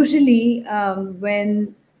 so usually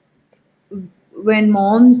when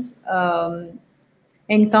moms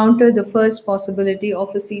encounter the first possibility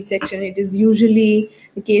of a C-section, it is usually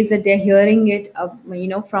the case that they're hearing it,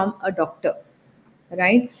 from a doctor,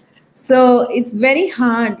 right? So it's very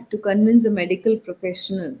hard to convince a medical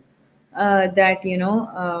professional that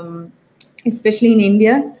especially in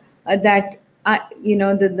India, that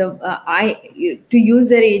to use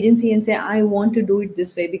their agency and say I want to do it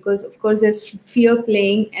this way, because of course there's fear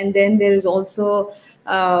playing, and then there is also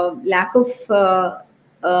lack of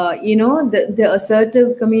the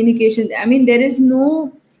assertive communication. I mean, there is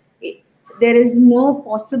no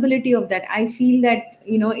possibility of that. I feel that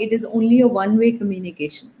it is only a one way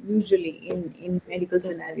communication usually in medical Yes.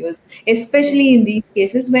 scenarios, especially in these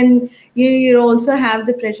cases when you also have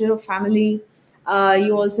the pressure of family.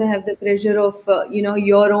 You also have the pressure of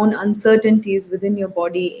your own uncertainties within your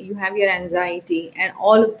body. You have your anxiety and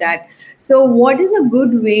all of that. So what is a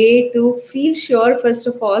good way to feel sure, first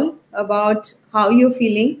of all, about how you're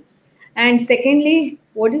feeling, and secondly,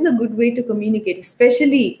 what is a good way to communicate,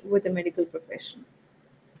 especially with a medical professional?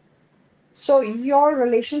 So your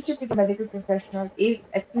relationship with the medical professional is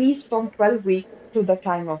at least from 12 weeks to the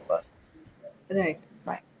time of birth, Right.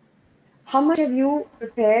 right? How much have you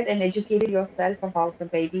prepared and educated yourself about the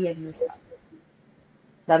baby and yourself?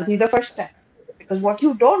 That'll be the first step. Because what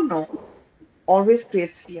you don't know, always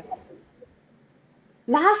creates fear.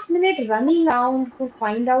 Last minute running around to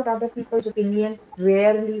find out other people's opinion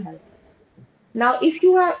rarely helps. Now, if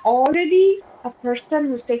you are already a person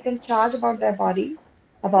who's taken charge about their body,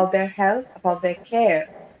 about their health, about their care,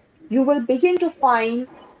 you will begin to find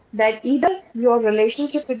that either your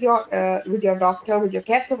relationship with your doctor, with your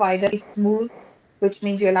care provider is smooth, which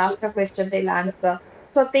means you'll ask a question, they'll answer.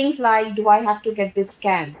 So things like, do I have to get this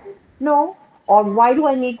scan? No. Or why do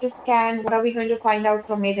I need this scan? What are we going to find out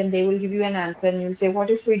from it? And they will give you an answer, and you'll say, what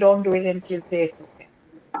if we don't do it? And she'll say it's okay.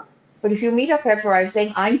 But if you meet a care provider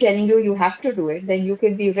saying, I'm telling you, you have to do it, then you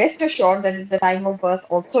can be rest assured that at the time of birth,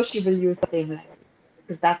 also she will use the same language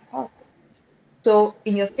because that's her. So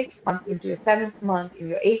in your 6th month, into your 7th month, in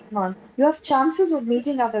your 8th month, you have chances of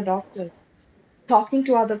meeting other doctors, talking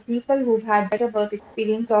to other people who've had better birth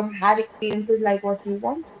experience or had experiences like what you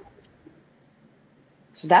want.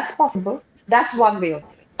 So that's possible. That's one way of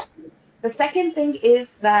doing it. The second thing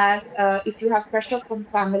is that if you have pressure from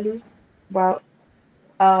family, well,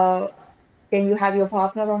 uh, can you have your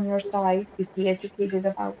partner on your side? Is he educated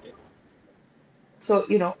about it? So,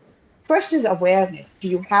 first is awareness. Do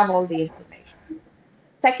you have all the information?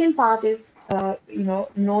 Second part is,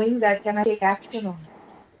 knowing that can I take action on it?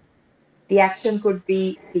 The action could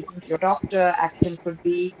be speaking to your doctor, action could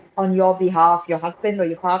be on your behalf, your husband or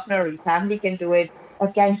your partner or your family can do it,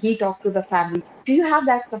 or can he talk to the family? Do you have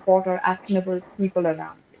that support or actionable people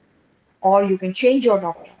around you? Or you can change your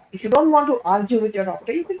doctor. If you don't want to argue with your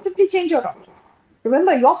doctor, you can simply change your doctor.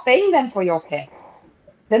 Remember, you're paying them for your care.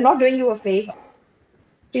 They're not doing you a favor.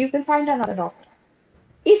 So you can find another doctor.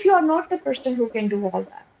 If you are not the person who can do all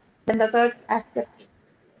that, then the third is acceptance.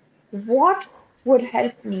 What would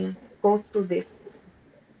help me go through this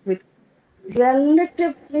with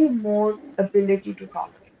relatively more ability to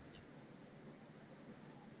tolerate,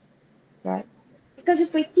 right? Because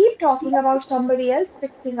if we keep talking about somebody else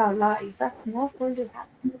fixing our lives, that's not going to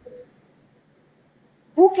happen.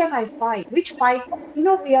 Who can I fight? Which fight?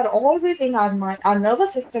 We are always in our mind. Our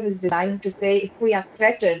nervous system is designed to say if we are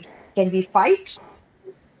threatened, can we fight?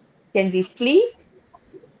 Can we flee?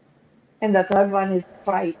 And the third one is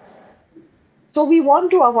fright. So we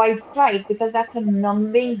want to avoid fright because that's a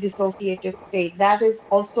numbing dissociative state. That is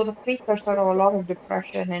also the precursor of a lot of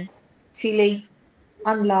depression and feeling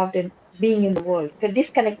unloved and being in the world,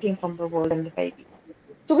 disconnecting from the world and the baby.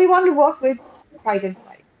 So we want to work with fight and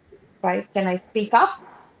flight, right? Can I speak up?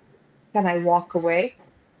 Can I walk away?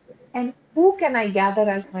 And who can I gather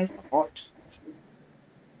as my support?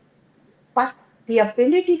 But the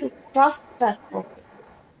ability to trust that process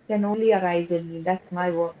can only arise in me. That's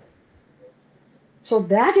my work. So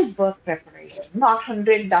that is birth preparation, not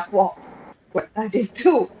 100 duck walks. Well, that is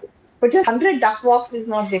true. But just 100 duck walks is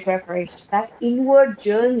not the preparation. That inward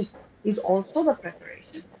journey is also the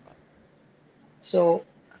preparation for birth. So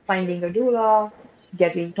finding a doula,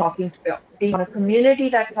 being on a community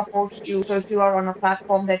that supports you. So if you are on a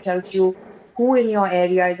platform that tells you who in your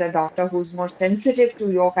area is a doctor who's more sensitive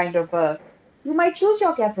to your kind of birth, you might choose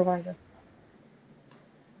your care provider.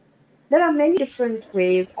 There are many different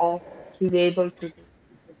ways of being able to do.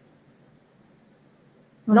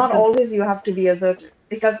 Not Awesome. always you have to be assertive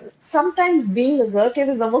because sometimes being assertive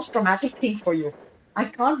is the most traumatic thing for you. I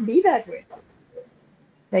can't be that way.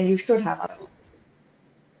 Then you should have other.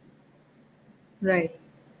 Right.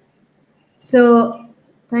 So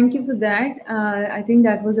thank you for that. I think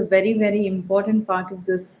that was a very, very important part of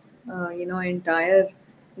this, entire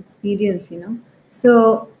experience.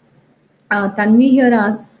 So Tanvi here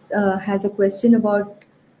has a question about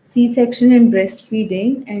C-section and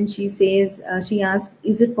breastfeeding, and she asks,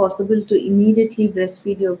 is it possible to immediately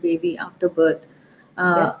breastfeed your baby after birth?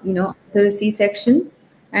 Yeah. After a C-section,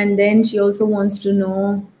 and then she also wants to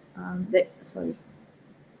know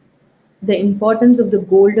the importance of the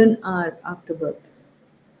golden hour after birth.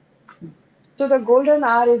 So the golden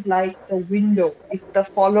hour is like the window. It's the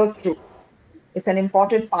follow through. It's an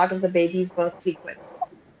important part of the baby's birth sequence.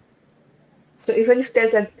 So even if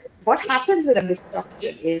what happens with a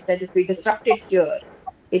disruption is that if we disrupt it here,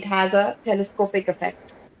 it has a telescopic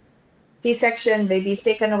effect. C-section, baby is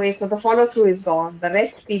taken away, so the follow through is gone, the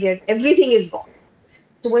rest period, everything is gone.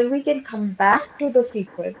 So when we can come back to the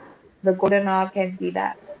sequence, the golden hour can be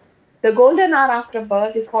that. The golden hour after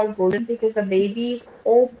birth is called golden because the baby is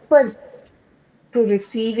open to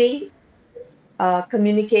receiving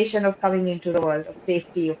communication of coming into the world, of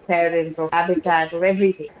safety, of parents, of habitat, of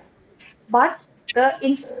everything. But the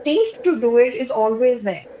instinct to do it is always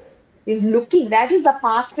there, is looking. That is the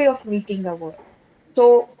pathway of meeting the world.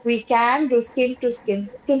 So we can do skin to skin.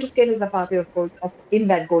 Skin to skin is the pathway in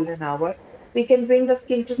that golden hour. We can bring the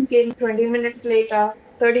skin to skin 20 minutes later,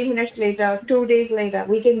 30 minutes later, 2 days later,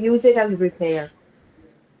 we can use it as repair.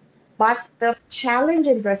 But the challenge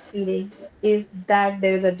in breastfeeding is that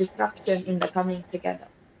there is a disruption in the coming together.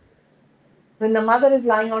 When the mother is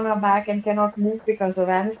lying on her back and cannot move because of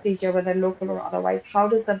anesthesia, whether local or otherwise, how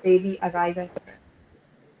does the baby arrive at the breast?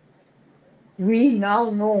 We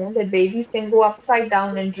now know that babies can go upside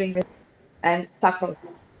down and drink milk and suckle.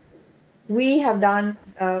 We have done,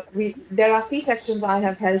 there are C-sections I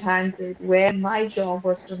have held hands in where my job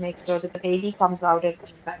was to make sure that the baby comes out and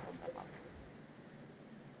comes back on the mother.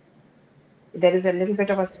 There is a little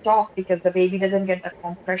bit of a stop because the baby doesn't get the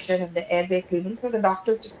compression and the airway cleaning. So the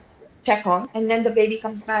doctors just check on, and then the baby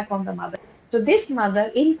comes back on the mother. So this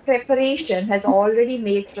mother, in preparation, has already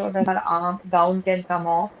made sure that her gown can come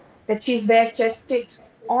off, that she's bare chested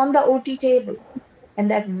on the OT table, and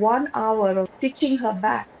that 1 hour of stitching her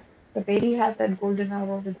back, the baby has that golden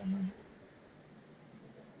hour with the mother.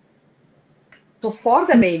 So for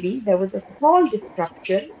the baby, there was a small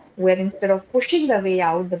disruption where instead of pushing the way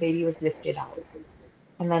out, the baby was lifted out.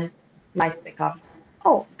 And then life becomes,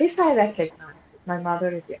 oh, this I recognize. My mother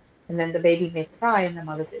is here. And then the baby may cry, and the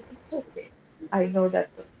mother says, it's okay. I know that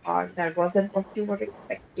was hard. That wasn't what you were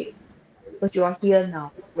expecting. But you are here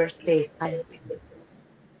now. We're safe. I'm with you.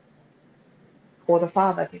 Or the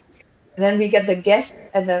father can say. And then we get the guests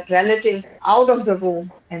and the relatives out of the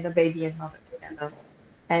room, and the baby and mother together.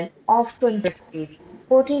 And often breastfeeding,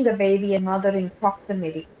 putting the baby and mother in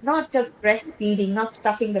proximity, not just breastfeeding, not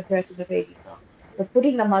stuffing the breast of the baby's mouth, but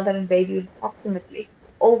putting the mother and baby in proximity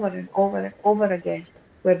over and over and over again,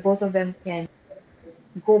 where both of them can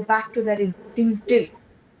go back to that instinctive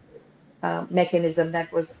mechanism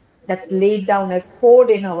that's laid down as code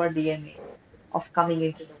in our DNA of coming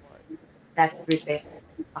into the world. That's repair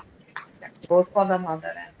after conception, both for the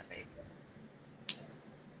mother and the baby.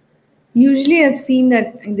 Usually I've seen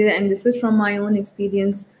that, and this is from my own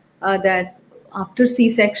experience, that after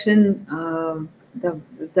C-section, the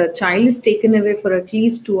the child is taken away for at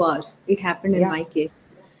least 2 hours. It happened in Yeah. my case,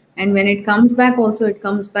 and when it comes back, also it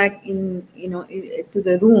comes back in, to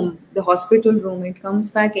the room, the hospital room. It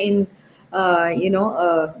comes back in,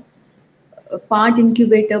 a part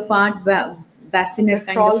incubator, part The bassinet kind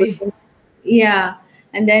of a trolley thing. Yeah,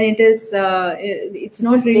 and then it's is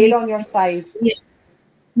not just laid really, on your side.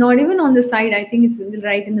 not even on the side. I think it's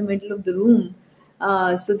right in the middle of the room.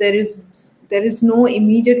 So there is no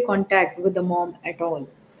immediate contact with the mom at all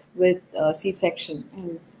with C-section,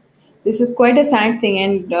 and this is quite a sad thing.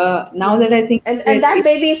 And now Yeah. that I think And it, that it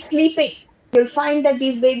baby is sleeping. You'll find that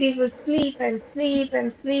these babies will sleep and sleep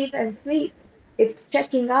and sleep and sleep. It's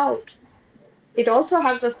checking out. It also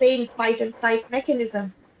has the same fight and flight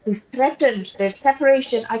mechanism. He's threatened, there's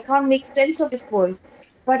separation. I can't make sense of this world.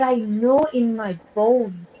 But I know in my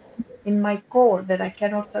bones, in my core, that I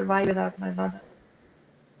cannot survive without my mother.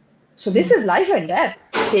 So this is life and death,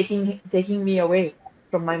 taking me away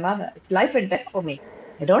from my mother. It's life and death for me.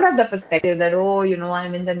 I don't have the perspective that, oh,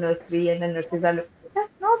 I'm in the nursery and the nurses are.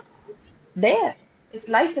 That's not there. It's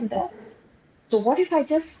life and death. So what if I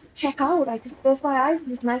just check out? I just close my eyes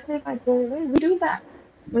and this nightmare might go away. We do that.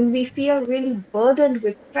 When we feel really burdened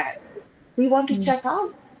with stress, we want to check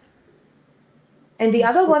out. And the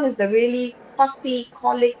other so one is the really fussy,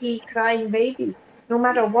 colicky, crying baby. No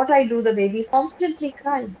matter what I do, the baby is constantly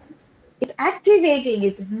crying. It's activating,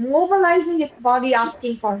 it's mobilizing its body,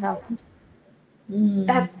 asking for help. mm,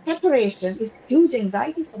 That separation is huge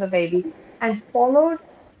anxiety for the baby, and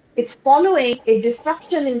it's following a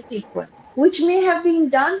disruption in sequence, which may have been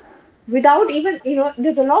done without even,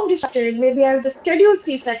 there's a long disruption. It may be out the scheduled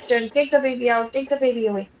C-section, take the baby out, take the baby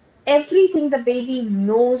away. Everything the baby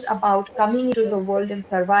knows about coming into the world and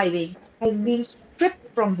surviving has been stripped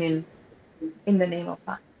from him in the name of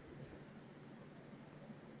science.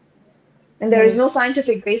 And there is right, no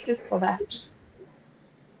scientific basis for that.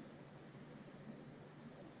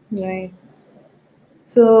 right.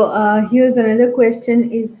 So here's another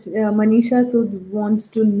question: is Manisha Sood wants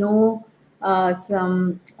to know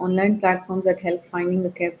some online platforms that help finding a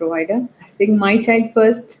care provider. I think My Child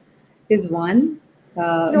First is one.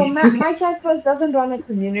 No, my Child First doesn't run a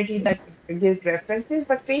community that gives references,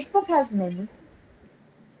 but Facebook has many.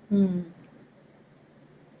 Hmm.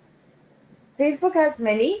 Facebook has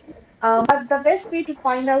many. But the best way to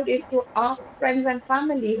find out is to ask friends and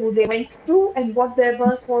family who they went through and what their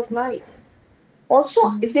birth was like. Also,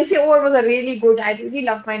 if they say, oh, it was a really good, I really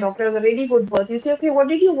loved my doctor, it was a really good birth, you say, okay, what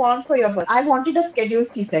did you want for your birth? I wanted a scheduled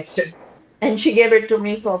C-section. And she gave it to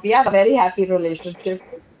me, so we have a very happy relationship.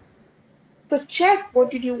 So check, what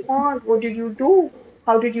did you want? What did you do?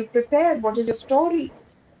 How did you prepare? What is your story?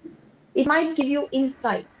 It might give you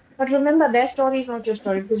insight. But remember, their story is not your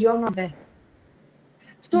story because you're not there.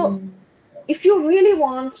 So if you really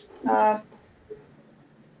want,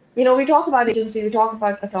 we talk about agency, we talk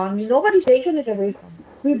about autonomy. Nobody's taken it away from us.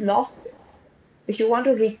 We've lost it. If you want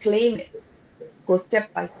to reclaim it, go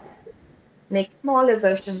step by step. Make small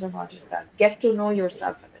assertions about yourself. Get to know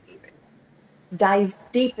yourself a little bit. Dive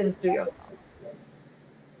deep into yourself.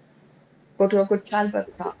 Go to a good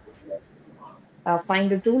childbirth class.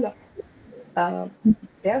 Find a doula. Uh,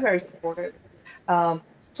 they're very supportive. Um,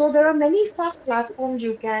 so there are many such platforms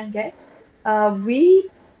you can get. We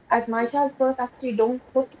at My Child First actually don't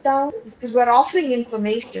put down because we're offering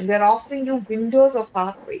information. We're offering you windows of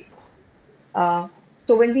pathways. Uh,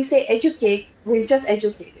 so when we say educate, we've just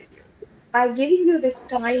educated you. By giving you this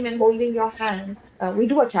time and holding your hand, we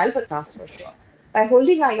do a childbirth class for sure. By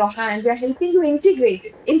holding out your hand, we are helping you integrate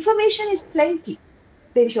it. Information is plenty.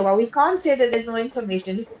 Devshoba, we can't say that there's no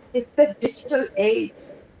information. It's the digital age.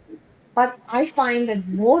 But I find that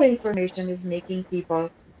more information is making people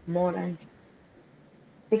more anxious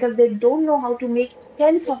because they don't know how to make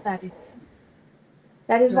sense of that information.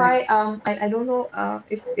 That is Right. why I don't know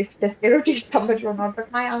if this irritates somebody or not,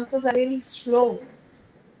 but my answers are really slow.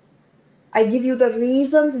 I give you the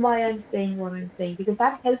reasons why I'm saying what I'm saying because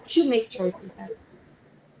that helps you make choices. That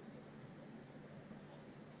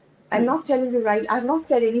I'm Right. not telling you right. I've not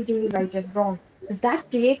said anything is right and wrong because that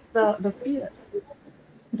creates the fear.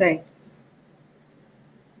 Right.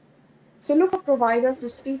 So look for providers who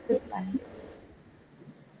speak this language.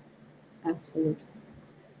 Absolutely.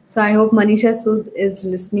 So I hope Manisha Sood is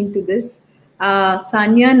listening to this.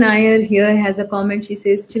 Sanya Nair here has a comment. She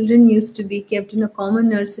says, children used to be kept in a common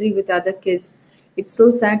nursery with other kids. It's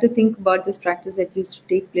so sad to think about this practice that used to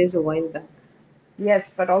take place a while back.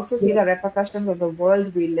 Yes, but also see the repercussions of the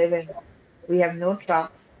world we live in. We have no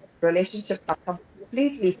trust. Relationships are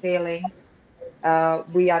completely failing.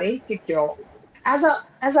 We are insecure. As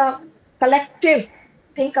a collective,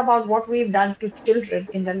 think about what we've done to children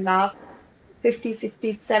in the last 50,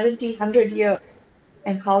 60, 70, 100 years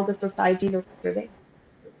and how the society looks today.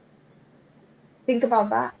 Think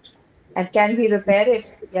about that. And can we repair it?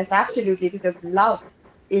 Yes, absolutely, because love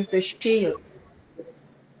is the shield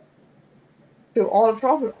to all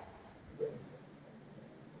problems.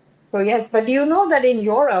 So yes, but do you know that in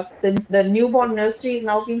Europe, the newborn nursery is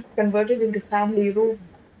now being converted into family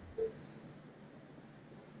rooms?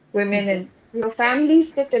 Women Is it? and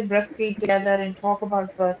families sit and breastfeed together and talk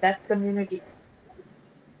about birth. That's community.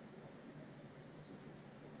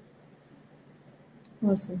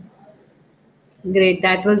 Awesome. Great.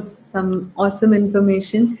 That was some awesome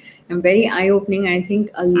information and very eye opening. I think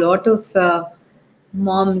a lot of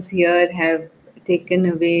moms here have taken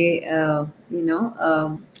away, a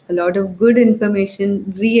lot of good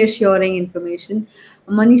information, reassuring information.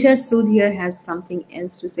 Manisha Sood here has something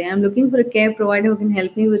else to say. I'm looking for a care provider who can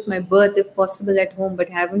help me with my birth if possible at home, but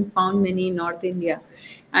haven't found many in North India.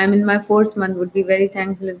 I'm in my fourth month. Would be very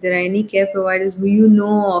thankful if there are any care providers who you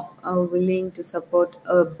know of are willing to support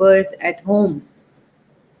a birth at home.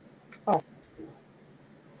 Oh.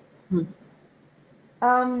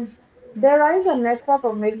 Hmm. There is a network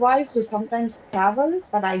of midwives who sometimes travel,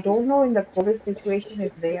 but I don't know in the COVID situation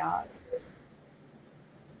if they are.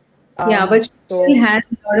 Yeah, but she still So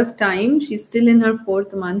has a lot of time. She's still in her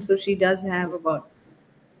fourth month, so she does have about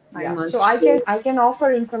five yeah, so months I to can go. I can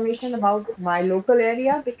offer information about my local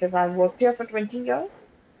area because I've worked here for 20 years.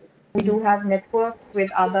 We do have networks with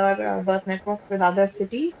other birth networks with other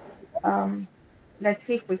cities. Um, let's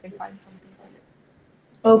see if we can find something for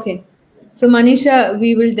you. Okay. So, Manisha,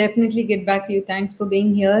 we will definitely get back to you. Thanks for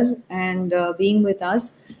being here and being with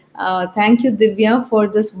us. Thank you, Divya, for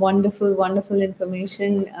this wonderful, wonderful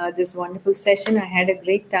information, this wonderful session. I had a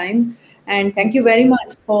great time. And thank Thank you you. very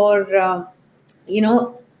much you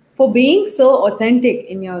know, for being so authentic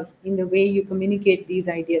in in the way you communicate these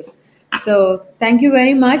ideas. So, thank you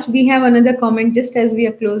very much. We have another comment just as we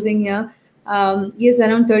are closing here. Yes,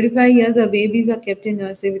 around 35 years, our babies are kept in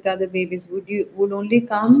nursery with other babies. Would only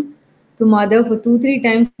come to mother for 2-3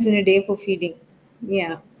 times in a day for feeding?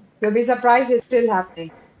 Yeah, You'll be surprised it's still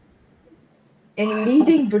happening in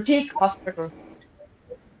leading boutique hospitals.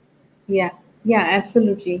 yeah, yeah,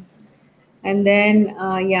 absolutely. And then,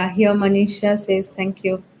 yeah, here Manisha says thank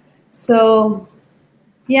you. So,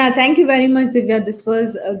 yeah, thank you very much, Divya. This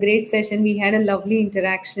was a great session. We had a lovely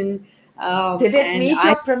interaction, Did it and meet I.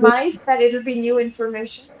 your premise that it'll be new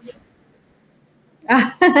information?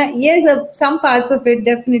 Yes, some parts of it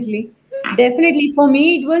definitely, definitely. For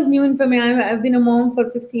me, it was new information. I've been a mom for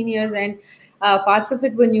 15 years, and parts of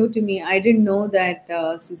it were new to me. I didn't know that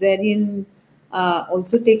cesarean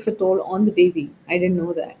also takes a toll on the baby. I didn't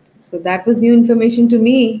know that, so that was new information to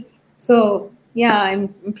me. So Yeah, I'm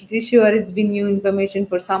pretty sure it's been new information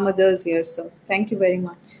for some others here. So thank you very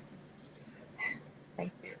much.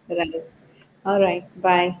 Thank you. Right. All right.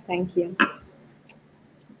 Bye. Thank you.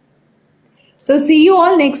 So see you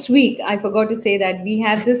all next week. I forgot to say that we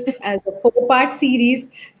have this as a four-part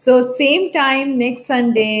series. So same time next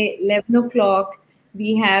Sunday, 11 o'clock,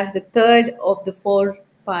 we have the third of the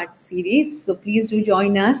four-part series. So please do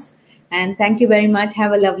join us. And thank you very much.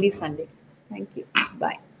 Have a lovely Sunday. Thank you.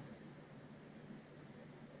 Bye.